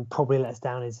moment, which will probably let us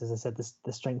down, is, as I said,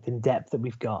 the strength in depth that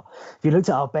we've got. If you looked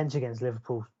at our bench against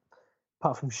Liverpool,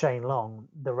 apart from Shane Long,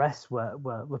 the rest were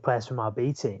players from our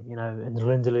B team, and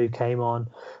Lindeloo came on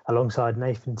alongside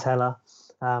Nathan Teller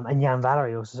and Jan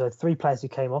Valery also. So 3 players who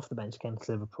came off the bench against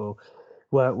Liverpool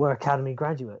were academy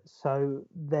graduates. So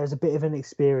there's a bit of an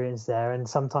experience there, and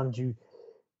sometimes you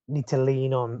need to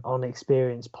lean on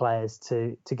experienced players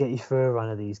to get you through a run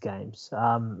of these games.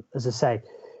 As I say,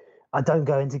 I don't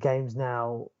go into games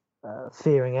now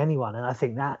fearing anyone, and I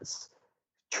think that's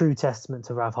true testament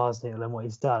to Ralph Hasenhüttl and what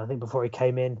he's done. I think before he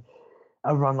came in,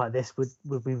 a run like this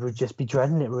we would just be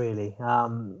dreading it, really.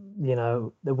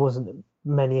 There wasn't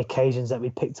many occasions that we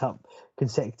picked up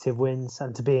consecutive wins,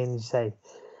 and to be in, say,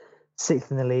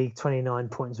 6th in the league, 29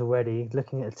 points already,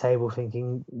 looking at the table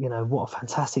thinking, what a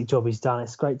fantastic job he's done.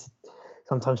 It's great to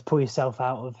sometimes pull yourself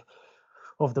out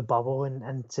of the bubble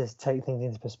and just take things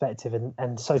into perspective.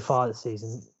 And so far this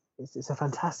season, it's a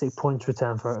fantastic points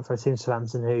return for a team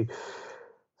Southampton who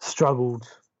struggled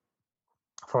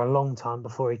for a long time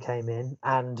before he came in,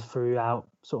 and throughout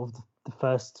sort of the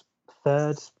first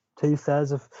third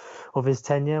 2/3 of his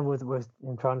tenure with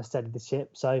him trying to steady the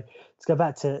ship. So to go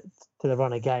back to the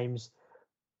run of games,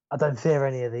 I don't fear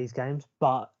any of these games,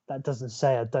 but that doesn't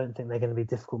say I don't think they're going to be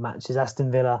difficult matches.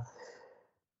 Aston Villa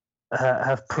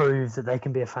have proved that they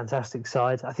can be a fantastic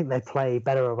side. I think they play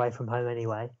better away from home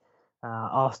anyway.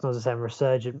 Arsenal's the same,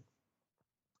 resurgent.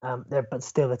 But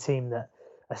still a team that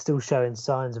are still showing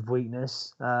signs of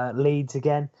weakness. Leeds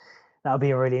again, that'll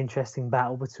be a really interesting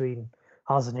battle between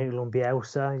Hasenhüttl and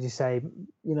Bielsa. As you say,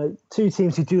 two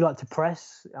teams who do like to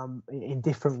press in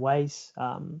different ways.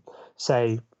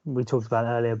 So we talked about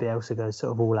earlier, Bielsa goes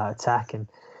sort of all-out attack, and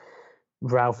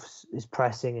Ralph is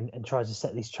pressing and tries to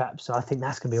set these traps. So I think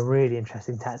that's going to be a really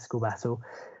interesting tactical battle.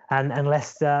 And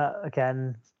Leicester,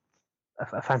 again,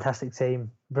 a fantastic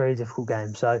team, very difficult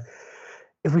game. So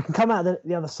if we can come out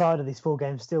the other side of these 4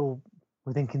 games still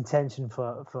within contention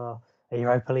for a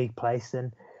Europa League place,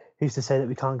 then who's to say that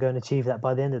we can't go and achieve that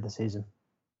by the end of the season?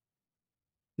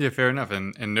 Yeah, fair enough.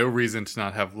 And no reason to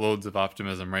not have loads of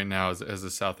optimism right now as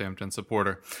a Southampton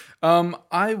supporter.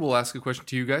 I will ask a question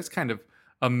to you guys, kind of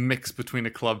a mix between a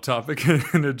club topic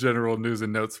and a general news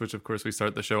and notes, which of course we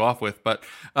start the show off with. But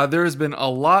there has been a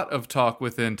lot of talk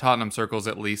within Tottenham circles,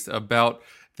 at least, about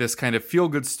this kind of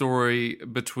feel-good story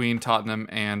between Tottenham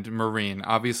and Marine.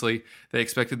 Obviously, they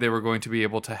expected they were going to be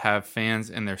able to have fans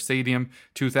in their stadium,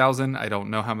 2,000. I don't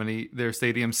know how many their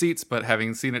stadium seats, but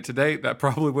having seen it today, that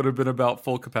probably would have been about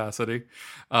full capacity.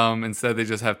 Instead, they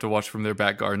just have to watch from their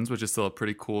back gardens, which is still a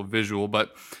pretty cool visual.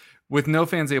 But with no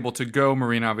fans able to go,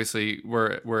 Marine obviously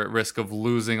were at risk of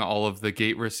losing all of the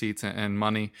gate receipts and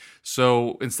money.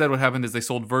 So instead what happened is they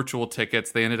sold virtual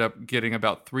tickets. They ended up getting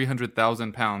about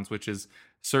 £300,000, which is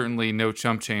certainly no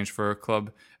chump change for a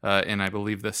club in, I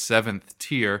believe, the 7th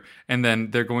tier. And then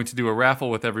they're going to do a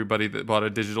raffle with everybody that bought a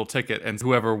digital ticket. And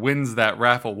whoever wins that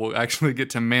raffle will actually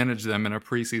get to manage them in a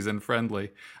preseason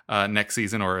friendly next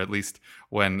season, or at least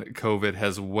when COVID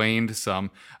has waned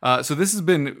some. So this has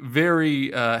been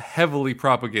very heavily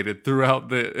propagated throughout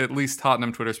the at least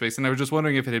Tottenham Twitter space. And I was just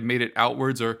wondering if it had made it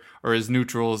outwards or as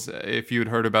neutrals, if you had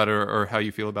heard about it or how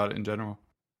you feel about it in general.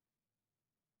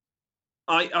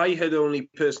 I had only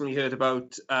personally heard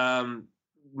about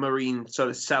Marine sort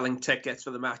of selling tickets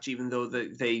for the match, even though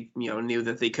they knew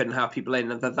that they couldn't have people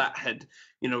in, and that had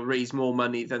raised more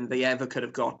money than they ever could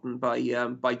have gotten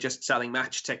by just selling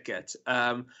match tickets,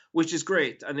 which is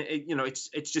great. And it's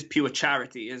just pure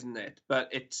charity, isn't it? But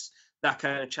it's that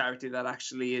kind of charity that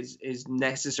actually is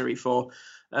necessary for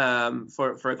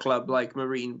a club like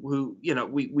Marine, who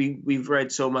we've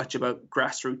read so much about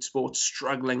grassroots sports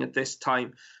struggling at this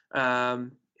time.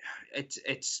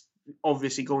 It's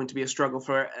obviously going to be a struggle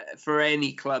for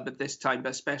any club at this time,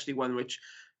 but especially one which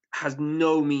has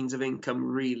no means of income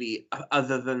really,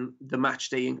 other than the match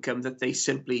day income that they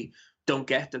simply don't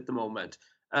get at the moment.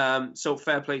 So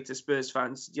fair play to Spurs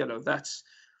fans.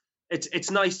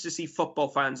 It's nice to see football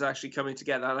fans actually coming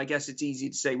together. And I guess it's easy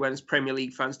to say when it's Premier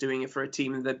League fans doing it for a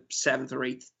team in the 7th or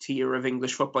 8th tier of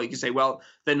English football, you can say, well,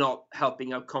 they're not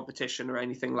helping out competition or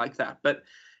anything like that. But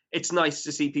it's nice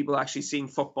to see people actually seeing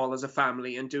football as a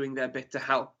family and doing their bit to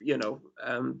help,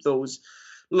 those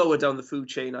lower down the food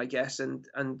chain, I guess, and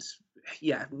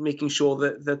making sure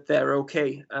that they're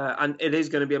okay. And it is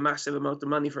going to be a massive amount of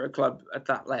money for a club at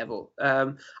that level.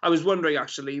 I was wondering,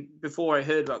 actually, before I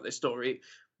heard about this story,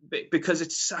 because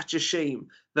it's such a shame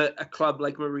that a club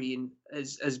like Marine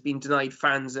has been denied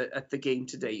fans at the game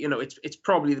today. It's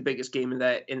probably the biggest game in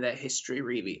their history,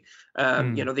 really.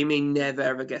 They may never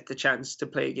ever get the chance to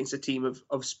play against a team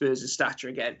of Spurs' stature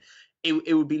again.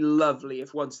 It would be lovely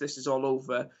if once this is all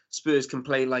over, Spurs can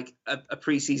play like a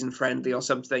preseason friendly or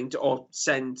something, or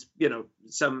send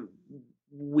some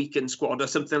weekend squad or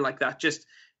something like that, just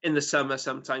in the summer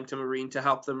sometime to Marine to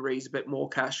help them raise a bit more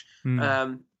cash.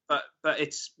 But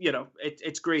it's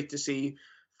it's great to see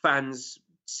fans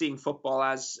seeing football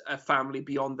as a family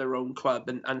beyond their own club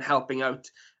and helping out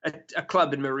a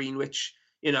club in Marine which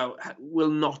will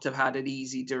not have had it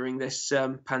easy during this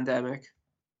pandemic.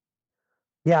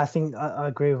 Yeah, I think I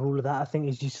agree with all of that. I think,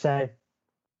 as you say,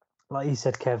 like you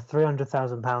said, Kev,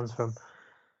 £300,000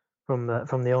 from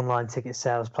the online ticket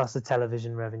sales plus the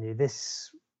television revenue.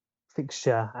 This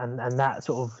fixture and that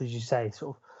sort of, as you say,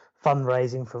 sort of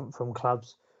fundraising from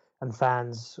clubs and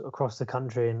fans across the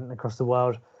country and across the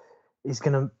world is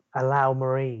going to allow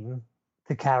Marine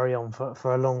to carry on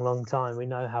for a long, long time. We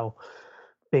know how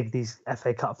big these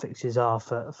FA Cup fixtures are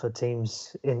for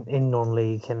teams in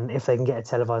non-league, and if they can get a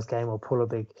televised game or pull a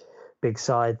big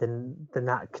side, then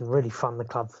that can really fund the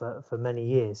club for many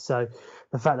years. So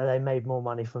the fact that they made more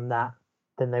money from that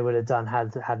than they would have done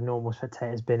had normal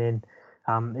spectators been in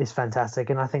is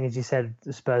fantastic. And I think, as you said,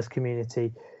 the Spurs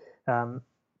community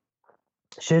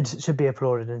should be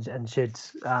applauded and should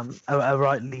are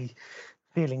rightly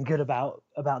feeling good about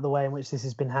the way in which this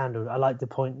has been handled. I like the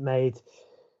point made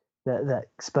that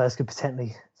Spurs could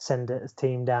potentially send a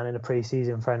team down in a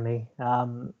pre-season friendly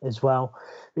as well.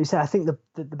 But you say, I think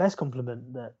the best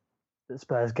compliment that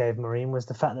Spurs gave Mourinho was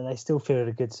the fact that they still fielded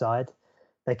a good side.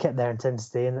 They kept their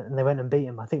intensity and they went and beat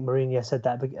him. I think Mourinho said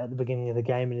that at the beginning of the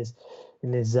game in his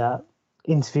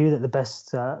interview, that the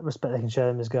best respect they can show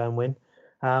them is go and win.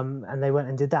 And they went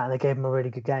and did that, and they gave him a really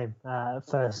good game.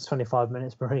 First 25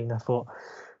 minutes, Mourinho, I thought,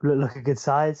 look a good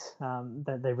side.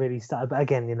 They really started, but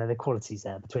again, the quality's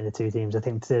there between the two teams. I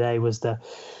think today was the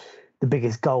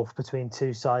biggest gulf between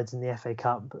two sides in the FA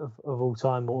Cup of all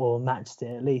time, or matched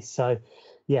it at least. So,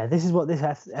 yeah, this is what this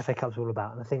FA Cup's all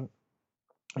about. And I think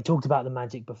I talked about the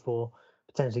magic before,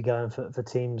 potentially going for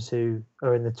teams who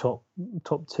are in the top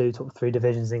 2, top 3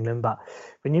 divisions in England. But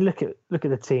when you look at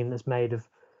the team that's made of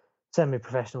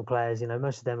semi-professional players,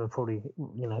 most of them are probably,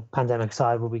 pandemic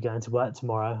aside, will be going to work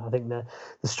tomorrow. I think the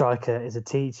striker is a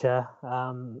teacher.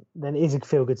 Then it is a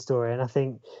feel-good story, and I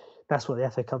think that's what the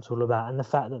FA Cup's all about. And the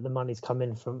fact that the money's come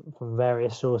in from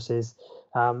various sources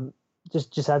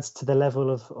just adds to the level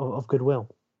of goodwill.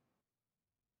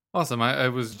 Awesome. I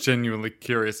was genuinely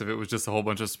curious if it was just a whole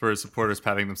bunch of Spurs supporters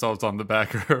patting themselves on the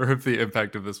back, or if the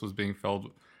impact of this was being felt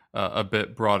a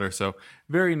bit broader. So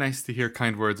very nice to hear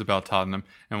kind words about Tottenham,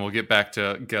 and we'll get back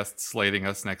to guests slating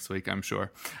us next week, I'm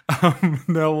sure.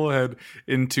 Now we'll head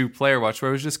into Player Watch,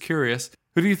 where I was just curious,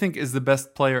 who do you think is the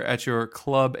best player at your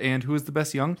club, and who is the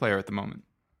best young player at the moment?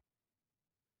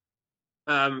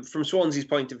 From Swansea's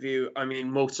point of view, I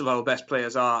mean, most of our best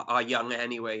players are young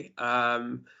anyway.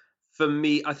 For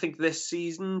me, I think this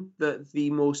season, the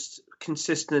most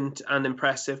consistent and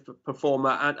impressive performer,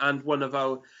 and one of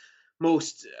our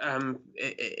most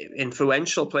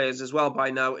influential players as well by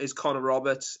now, is Connor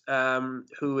Roberts,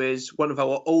 who is one of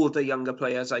our older, younger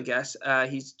players, I guess.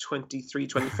 He's 23,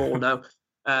 24 now.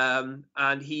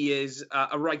 And he is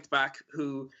a right back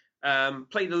who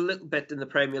played a little bit in the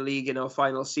Premier League in our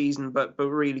final season, but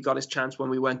really got his chance when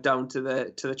we went down to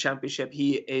the Championship.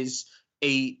 He is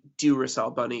a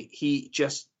Duracell bunny. He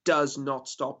just does not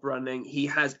stop running. He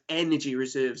has energy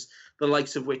reserves, the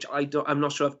likes of which I'm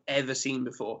not sure I've ever seen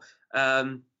before.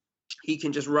 He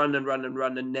can just run and run and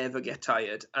run and never get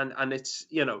tired. And it's,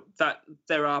 that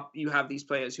you have these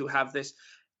players who have this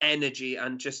energy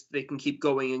and just they can keep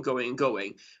going and going and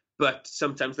going. But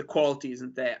sometimes the quality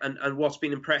isn't there. And what's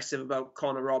been impressive about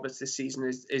Connor Roberts this season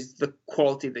is the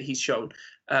quality that he's shown,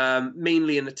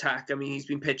 mainly in attack. I mean, he's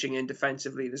been pitching in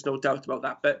defensively. There's no doubt about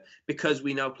that. But because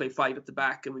we now play 5 at the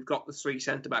back and we've got the 3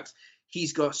 centre-backs,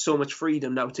 he's got so much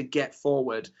freedom now to get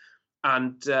forward.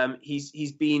 And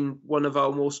he's been one of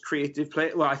our most creative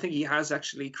players. Well, I think he has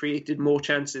actually created more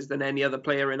chances than any other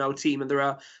player in our team. And there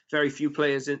are very few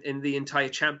players in the entire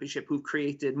Championship who've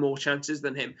created more chances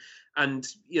than him. And,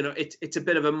 it's a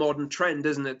bit of a modern trend,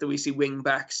 isn't it, that we see wing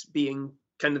backs being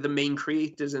kind of the main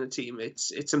creators in a team.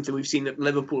 It's something we've seen at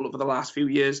Liverpool over the last few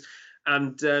years.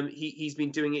 And he's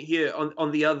been doing it here.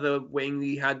 On the other wing,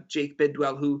 we had Jake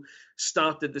Bidwell, who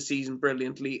started the season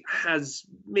brilliantly, has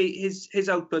made his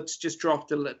output's just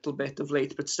dropped a little bit of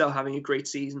late, but still having a great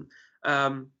season.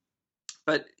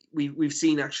 But we've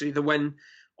seen actually that when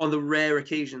on the rare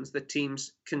occasions that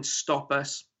teams can stop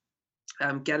us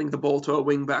getting the ball to our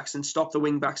wing backs and stop the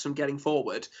wing backs from getting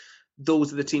forward,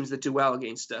 those are the teams that do well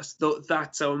against us.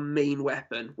 That's our main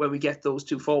weapon when we get those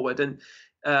two forward. And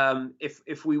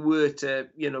if we were to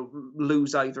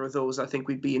lose either of those, I think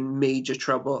we'd be in major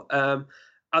trouble.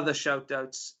 Other shout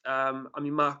outs,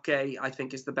 Mark Gay, I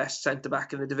think, is the best centre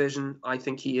back in the division. I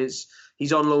think he's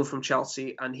on loan from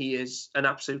Chelsea, and he is an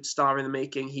absolute star in the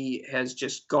making. He has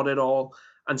just got it all,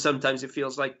 and sometimes it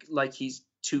feels like he's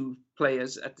 2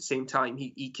 players at the same time.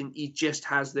 He just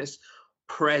has this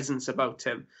presence about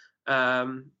him,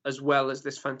 as well as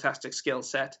this fantastic skill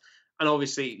set. And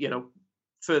obviously,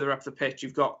 further up the pitch,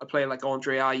 you've got a player like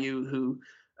Andre Ayew, who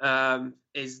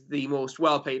is the most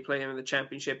well-paid player in the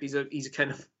Championship. He's a kind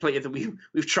of player that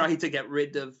we've tried to get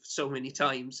rid of so many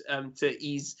times to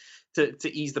ease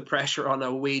the pressure on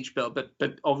our wage bill.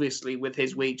 But obviously, with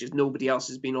his wages, nobody else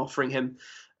has been offering him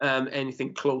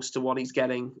anything close to what he's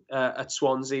getting at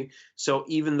Swansea. So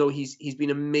even though he's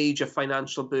been a major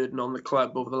financial burden on the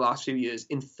club over the last few years,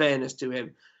 in fairness to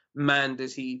him, man,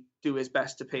 does he do his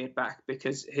best to pay it back,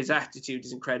 because his attitude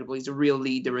is incredible. He's a real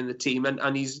leader in the team,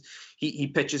 and he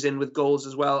pitches in with goals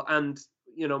as well. And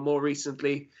more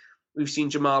recently, we've seen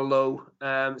Jamal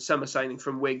Lowe, summer signing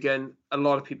from Wigan. A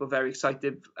lot of people very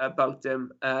excited about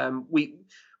him.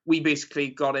 We basically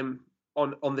got him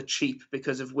on the cheap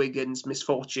because of Wigan's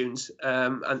misfortunes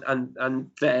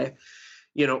and their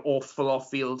awful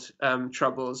off-field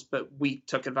troubles, but we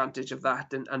took advantage of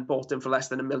that and bought him for less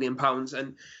than £1 million.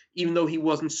 And even though he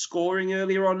wasn't scoring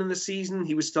earlier on in the season,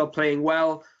 he was still playing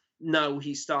well. Now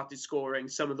he started scoring.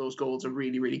 Some of those goals are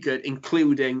really, really good,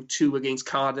 including 2 against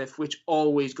Cardiff, which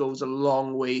always goes a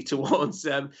long way towards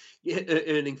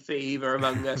earning favour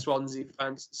among Swansea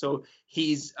fans. So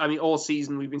all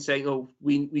season we've been saying, oh,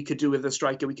 we could do with a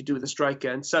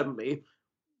striker, and suddenly,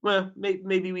 well,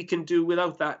 maybe we can do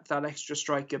without that extra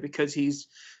striker because he's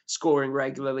scoring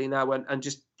regularly now and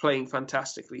just playing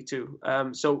fantastically too.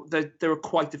 So there are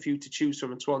quite a few to choose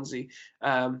from in Swansea.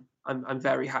 I'm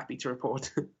very happy to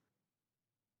report.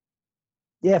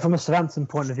 Yeah, from a Southampton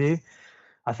point of view,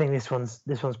 I think this one's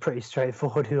pretty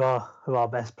straightforward. Who our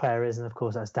best player is, and of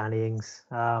course that's Danny Ings.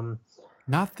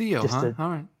 Not Theo, huh? All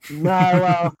right. No,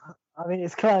 well, I mean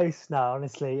it's close. No,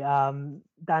 honestly,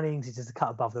 Danny Ings is just a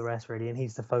cut above the rest, really, and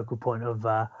he's the focal point of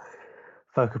the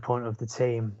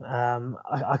team.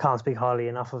 I can't speak highly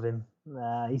enough of him.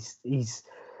 He's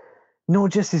not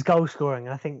just his goal scoring.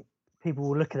 I think people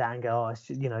will look at that and go, oh,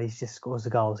 he just scores the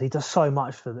goals. He does so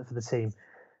much for the team.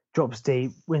 Drops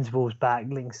deep, wins balls back,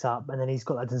 links up, and then he's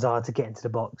got that desire to get into the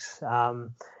box.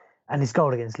 And his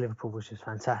goal against Liverpool was just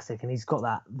fantastic, and he's got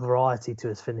that variety to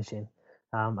his finishing.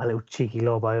 A little cheeky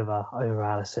lob over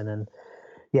Alisson, and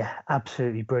yeah,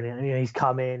 absolutely brilliant. And, he's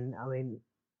come in. I mean,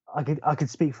 I could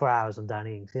speak for hours on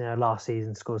Danny Ings. Last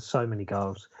season scored so many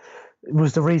goals. It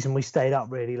was the reason we stayed up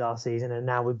really last season, and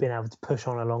now we've been able to push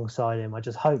on alongside him. I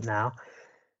just hope now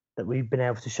that we've been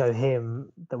able to show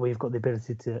him that we've got the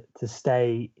ability to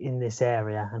stay in this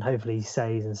area, and hopefully he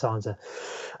stays and signs a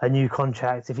new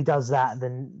contract. If he does that,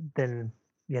 then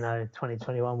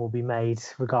 2021 will be made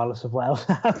regardless of what else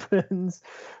happens.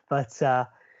 But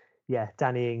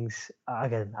Danny Ings,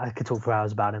 again, I could talk for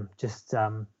hours about him. Just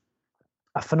a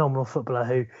phenomenal footballer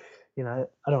who, I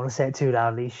don't want to say it too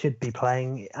loudly, should be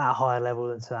playing at a higher level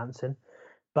than Southampton,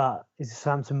 but he's a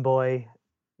Southampton boy.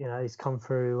 He's come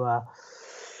through a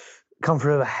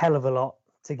hell of a lot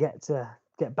to get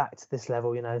back to this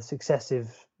level.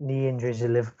 Successive knee injuries at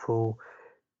Liverpool,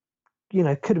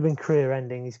 could have been career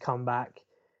ending. He's come back.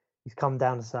 He's come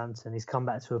down to Southampton. He's come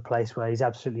back to a place where he's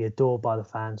absolutely adored by the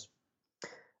fans,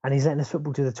 and he's letting his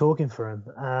football do the talking for him.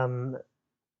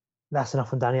 That's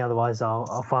enough on Danny. Otherwise,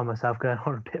 I'll find myself going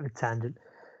on a bit of a tangent.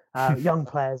 Young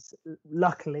players,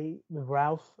 luckily with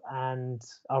Ralph and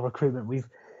our recruitment, we've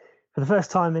for the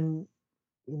first time in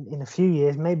a few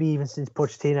years, maybe even since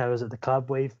Pochettino was at the club,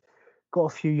 we've got a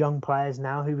few young players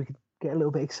now who we could get a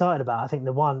little bit excited about. I think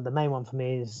the main one for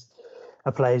me is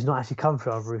a player who's not actually come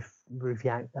through our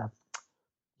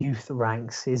youth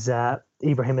ranks is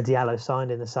Ibrahima Diallo,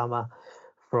 signed in the summer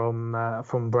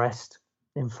from Brest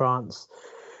in France.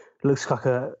 Looks like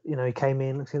he came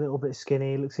in, looks a little bit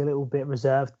skinny, looks a little bit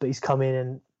reserved, but he's come in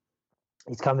and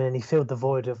he filled the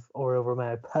void of Oriol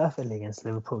Romeo perfectly against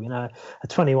Liverpool. A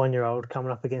 21-year-old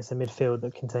coming up against a midfield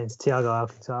that contains Thiago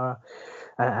Alcantara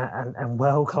and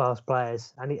world-class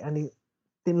players. And he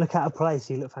didn't look out of place.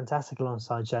 He looked fantastic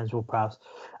alongside James Ward-Prowse.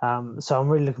 So I'm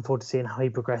really looking forward to seeing how he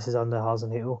progresses under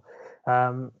Hasenhüttl.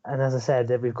 And as I said,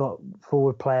 we've got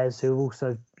forward players who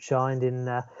also shined in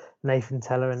Nathan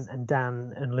Teller and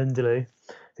Dan and Lindelöf,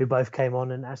 who both came on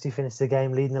and actually finished the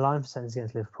game leading the line for Saints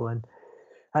against Liverpool. And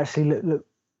actually look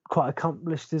quite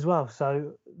accomplished as well.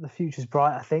 So the future's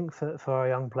bright, I think, for our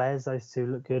young players. Those two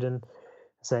look good. And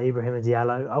so Ibrahima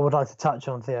Diallo. I would like to touch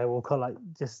on Theo Walcott, like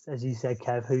just as you said,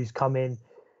 Kev, who's come in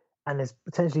and has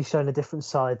potentially shown a different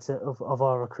side of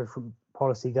our recruitment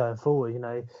policy going forward.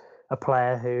 A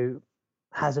player who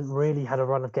hasn't really had a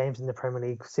run of games in the Premier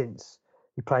League since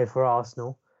he played for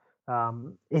Arsenal.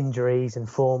 Injuries and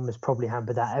form has probably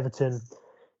hampered that. Everton,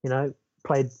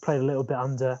 played a little bit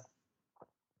under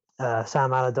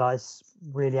Sam Allardyce,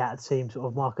 really out of team, sort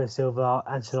of Marco Silva.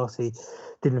 Ancelotti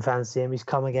didn't fancy him. He's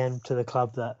come again to the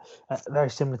club that,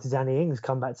 very similar to Danny Ings,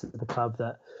 come back to the club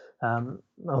that,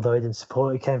 although he didn't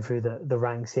support, he came through the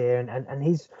ranks here, and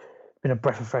he's been a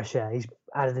breath of fresh air. He's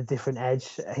added a different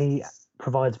edge. He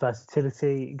provides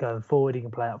versatility going forward. He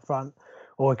can play up front,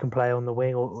 or he can play on the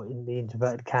wing or in the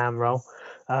inverted cam role.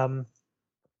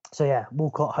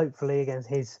 Walcott, hopefully against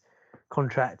his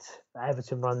contract at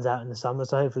Everton runs out in the summer,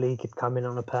 so hopefully he could come in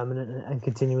on a permanent and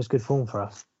continue his good form for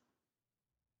us.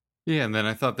 Yeah, and then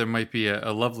I thought there might be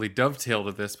a lovely dovetail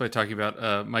to this by talking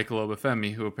about Michael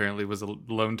Obafemi, who apparently was a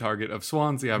lone target of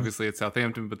Swansea, obviously at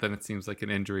Southampton, but then it seems like an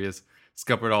injury has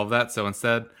scuppered all of that. So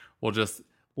instead, we'll just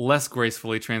less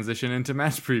gracefully transition into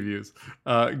match previews.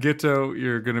 Gitto,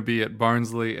 you're going to be at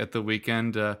Barnsley at the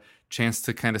weekend. chance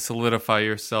to kind of solidify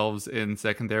yourselves in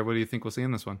second there. What do you think we'll see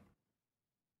in this one?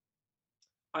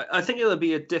 I think it'll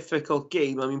be a difficult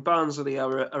game. I mean, Barnsley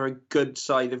are a good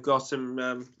side. They've got some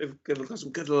good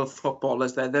little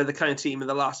footballers there. They're the kind of team in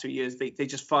the last few years they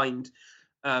just find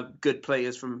good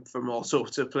players from all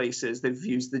sorts of places. They've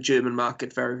used the German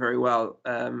market very, very well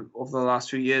over the last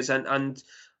few years, and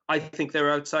I think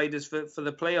they're outsiders for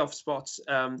the playoff spots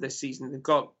this season. They've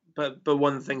got, but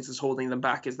one of the things that's holding them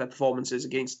back is their performances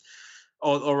against,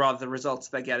 or rather the results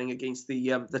they're getting against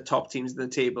the top teams of the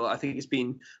table. I think it's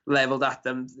been leveled at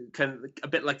them, kind of a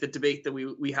bit like the debate that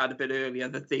we had a bit earlier,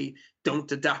 that they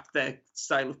don't adapt their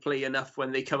style of play enough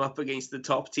when they come up against the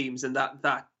top teams, and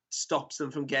that stops them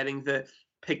from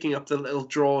picking up the little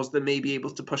draws that may be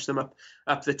able to push them up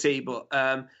the table.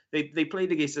 They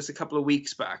played against us a couple of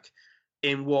weeks back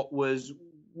in what was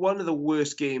one of the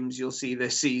worst games you'll see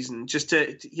this season.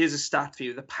 Here's a stat for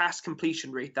you. The pass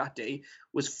completion rate that day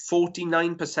was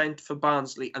 49% for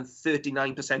Barnsley and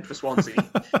 39% for Swansea.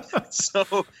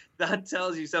 So that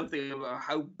tells you something about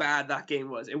how bad that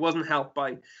game was. It wasn't helped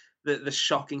by the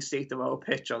shocking state of our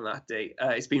pitch on that day.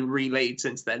 It's been relayed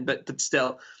since then, but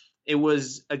still, it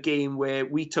was a game where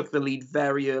we took the lead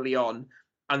very early on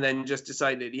and then just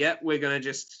decided, we're going to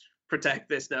just protect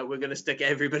this now. We're going to stick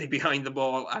everybody behind the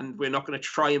ball and we're not going to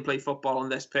try and play football on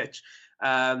this pitch.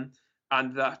 And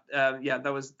that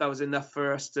was enough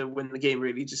for us to win the game,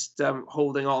 really, just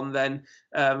holding on then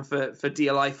for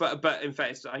dear life. But in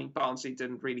fact, I mean, Barnsley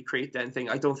didn't really create anything.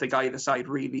 I don't think either side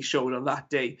really showed on that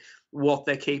day what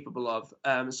they're capable of.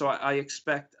 So I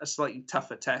expect a slightly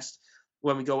tougher test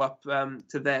when we go up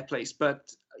to their place.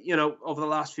 But, you know, over the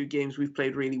last few games, we've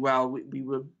played really well. We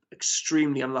were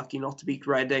extremely unlucky not to beat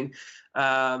Reading,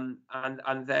 and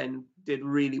then did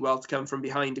really well to come from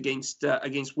behind against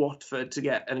Watford to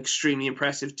get an extremely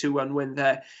impressive 2-1 win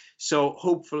there. So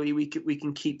hopefully we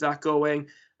can keep that going.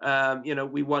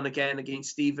 We won again against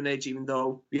Stevenage, even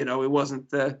though, you know, it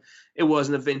wasn't a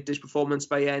vintage performance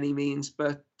by any means,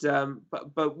 but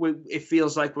it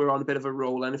feels like we're on a bit of a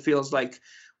roll, and it feels like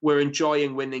we're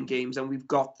enjoying winning games, and we've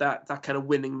got that kind of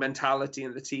winning mentality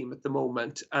in the team at the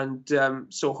moment. And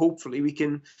so hopefully we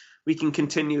can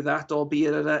continue that,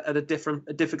 albeit at a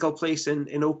difficult place in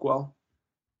Oakwell.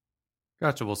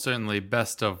 Gotcha. Well, certainly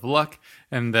best of luck.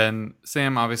 And then,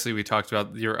 Sam, obviously we talked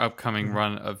about your upcoming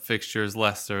run of fixtures,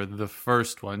 Leicester, the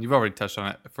first one. You've already touched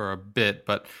on it for a bit,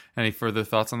 but any further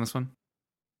thoughts on this one?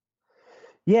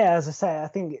 Yeah, as I say, I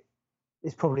think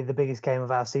it's probably the biggest game of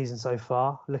our season so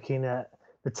far. Looking at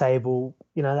the table,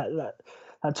 you know,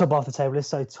 that top half of the table is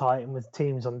so tight, and with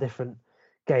teams on different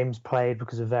games played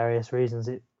because of various reasons,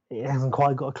 it hasn't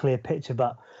quite got a clear picture.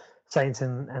 But Saints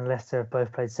and Leicester have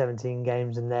both played 17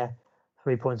 games, and they're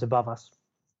 3 points above us.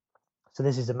 So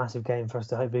this is a massive game for us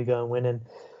to hopefully go and win and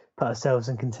put ourselves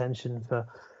in contention for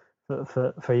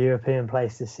a European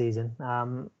place this season.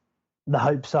 The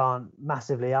hopes aren't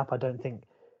massively up. I don't think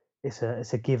it's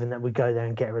a given that we go there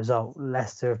and get a result.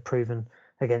 Leicester have proven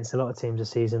against a lot of teams this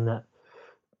season that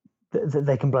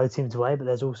they can blow teams away, but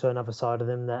there's also another side of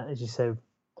them that, as you say,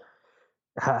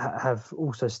 have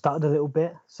also stuttered a little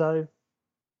bit. So,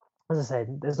 as I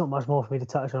said, there's not much more for me to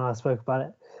touch on. I spoke about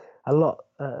it a lot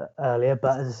earlier,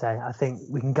 but as I say, I think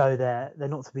we can go there. They're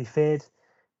not to be feared,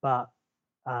 but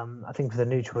I think for the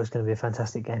neutral, it's going to be a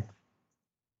fantastic game.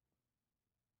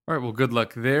 All right, well, good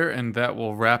luck there, and that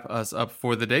will wrap us up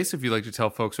for the day. So if you'd like to tell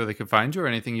folks where they can find you or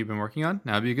anything you've been working on,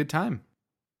 now would be a good time.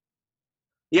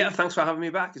 Yeah, thanks for having me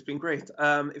back. It's been great.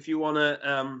 If you want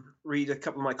to read a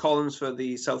couple of my columns for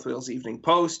the South Wales Evening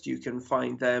Post, you can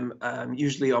find them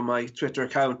usually on my Twitter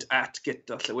account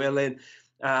 @git.llewellyn.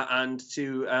 And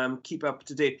to keep up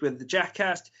to date with the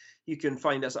Jackcast, you can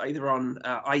find us either on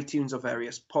iTunes or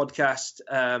various podcast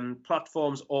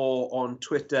platforms, or on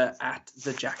Twitter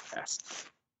 @thejackcast.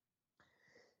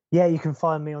 Yeah, you can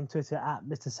find me on Twitter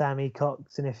 @Mr. Sam E.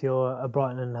 Cox, and if you're a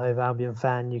Brighton and Hove Albion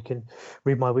fan, you can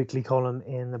read my weekly column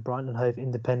in the Brighton and Hove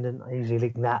Independent. I usually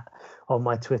link that on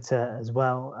my Twitter as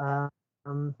well.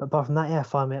 But apart from that, yeah,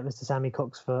 find me @Mr. Sam E.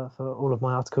 Cox for all of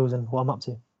my articles and what I'm up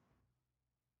to.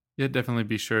 Yeah, definitely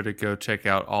be sure to go check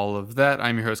out all of that.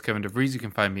 I'm your host, Kevin DeVries. You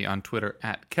can find me on Twitter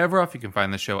 @Kevroff. You can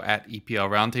find the show @EPL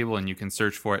Roundtable, and you can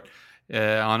search for it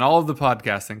on all of the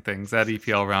podcasting things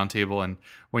 @EPL Roundtable. And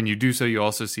when you do so, you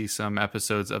also see some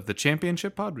episodes of the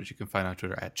Championship Pod, which you can find on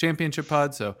Twitter @Championship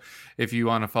Pod. So if you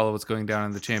want to follow what's going down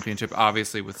in the Championship,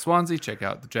 obviously with Swansea, check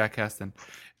out the Jackcast. And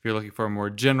if you're looking for a more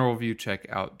general view, check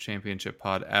out Championship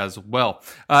Pod as well.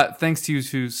 Thanks to you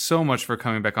two so much for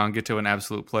coming back on. Gitto, an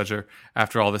absolute pleasure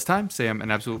after all this time. Sam,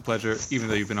 an absolute pleasure, even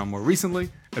though you've been on more recently.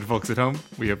 And folks at home,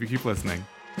 we hope you keep listening.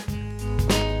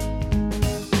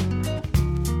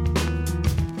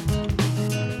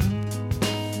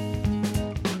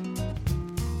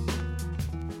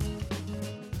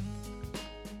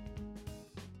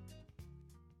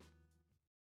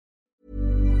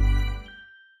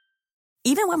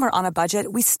 Even when we're on a budget,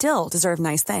 we still deserve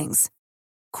nice things.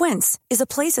 Quince is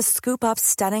a place to scoop up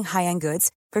stunning high-end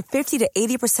goods for 50 to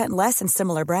 80% less than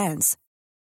similar brands.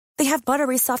 They have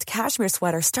buttery soft cashmere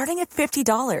sweaters starting at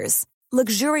 $50,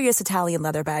 luxurious Italian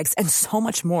leather bags, and so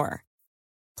much more.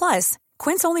 Plus,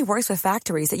 Quince only works with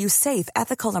factories that use safe,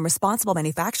 ethical, and responsible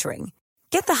manufacturing.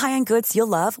 Get the high-end goods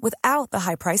you'll love without the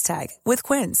high price tag with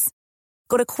Quince.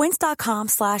 Go to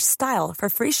quince.com/style for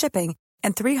free shipping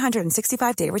and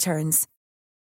 365-day returns.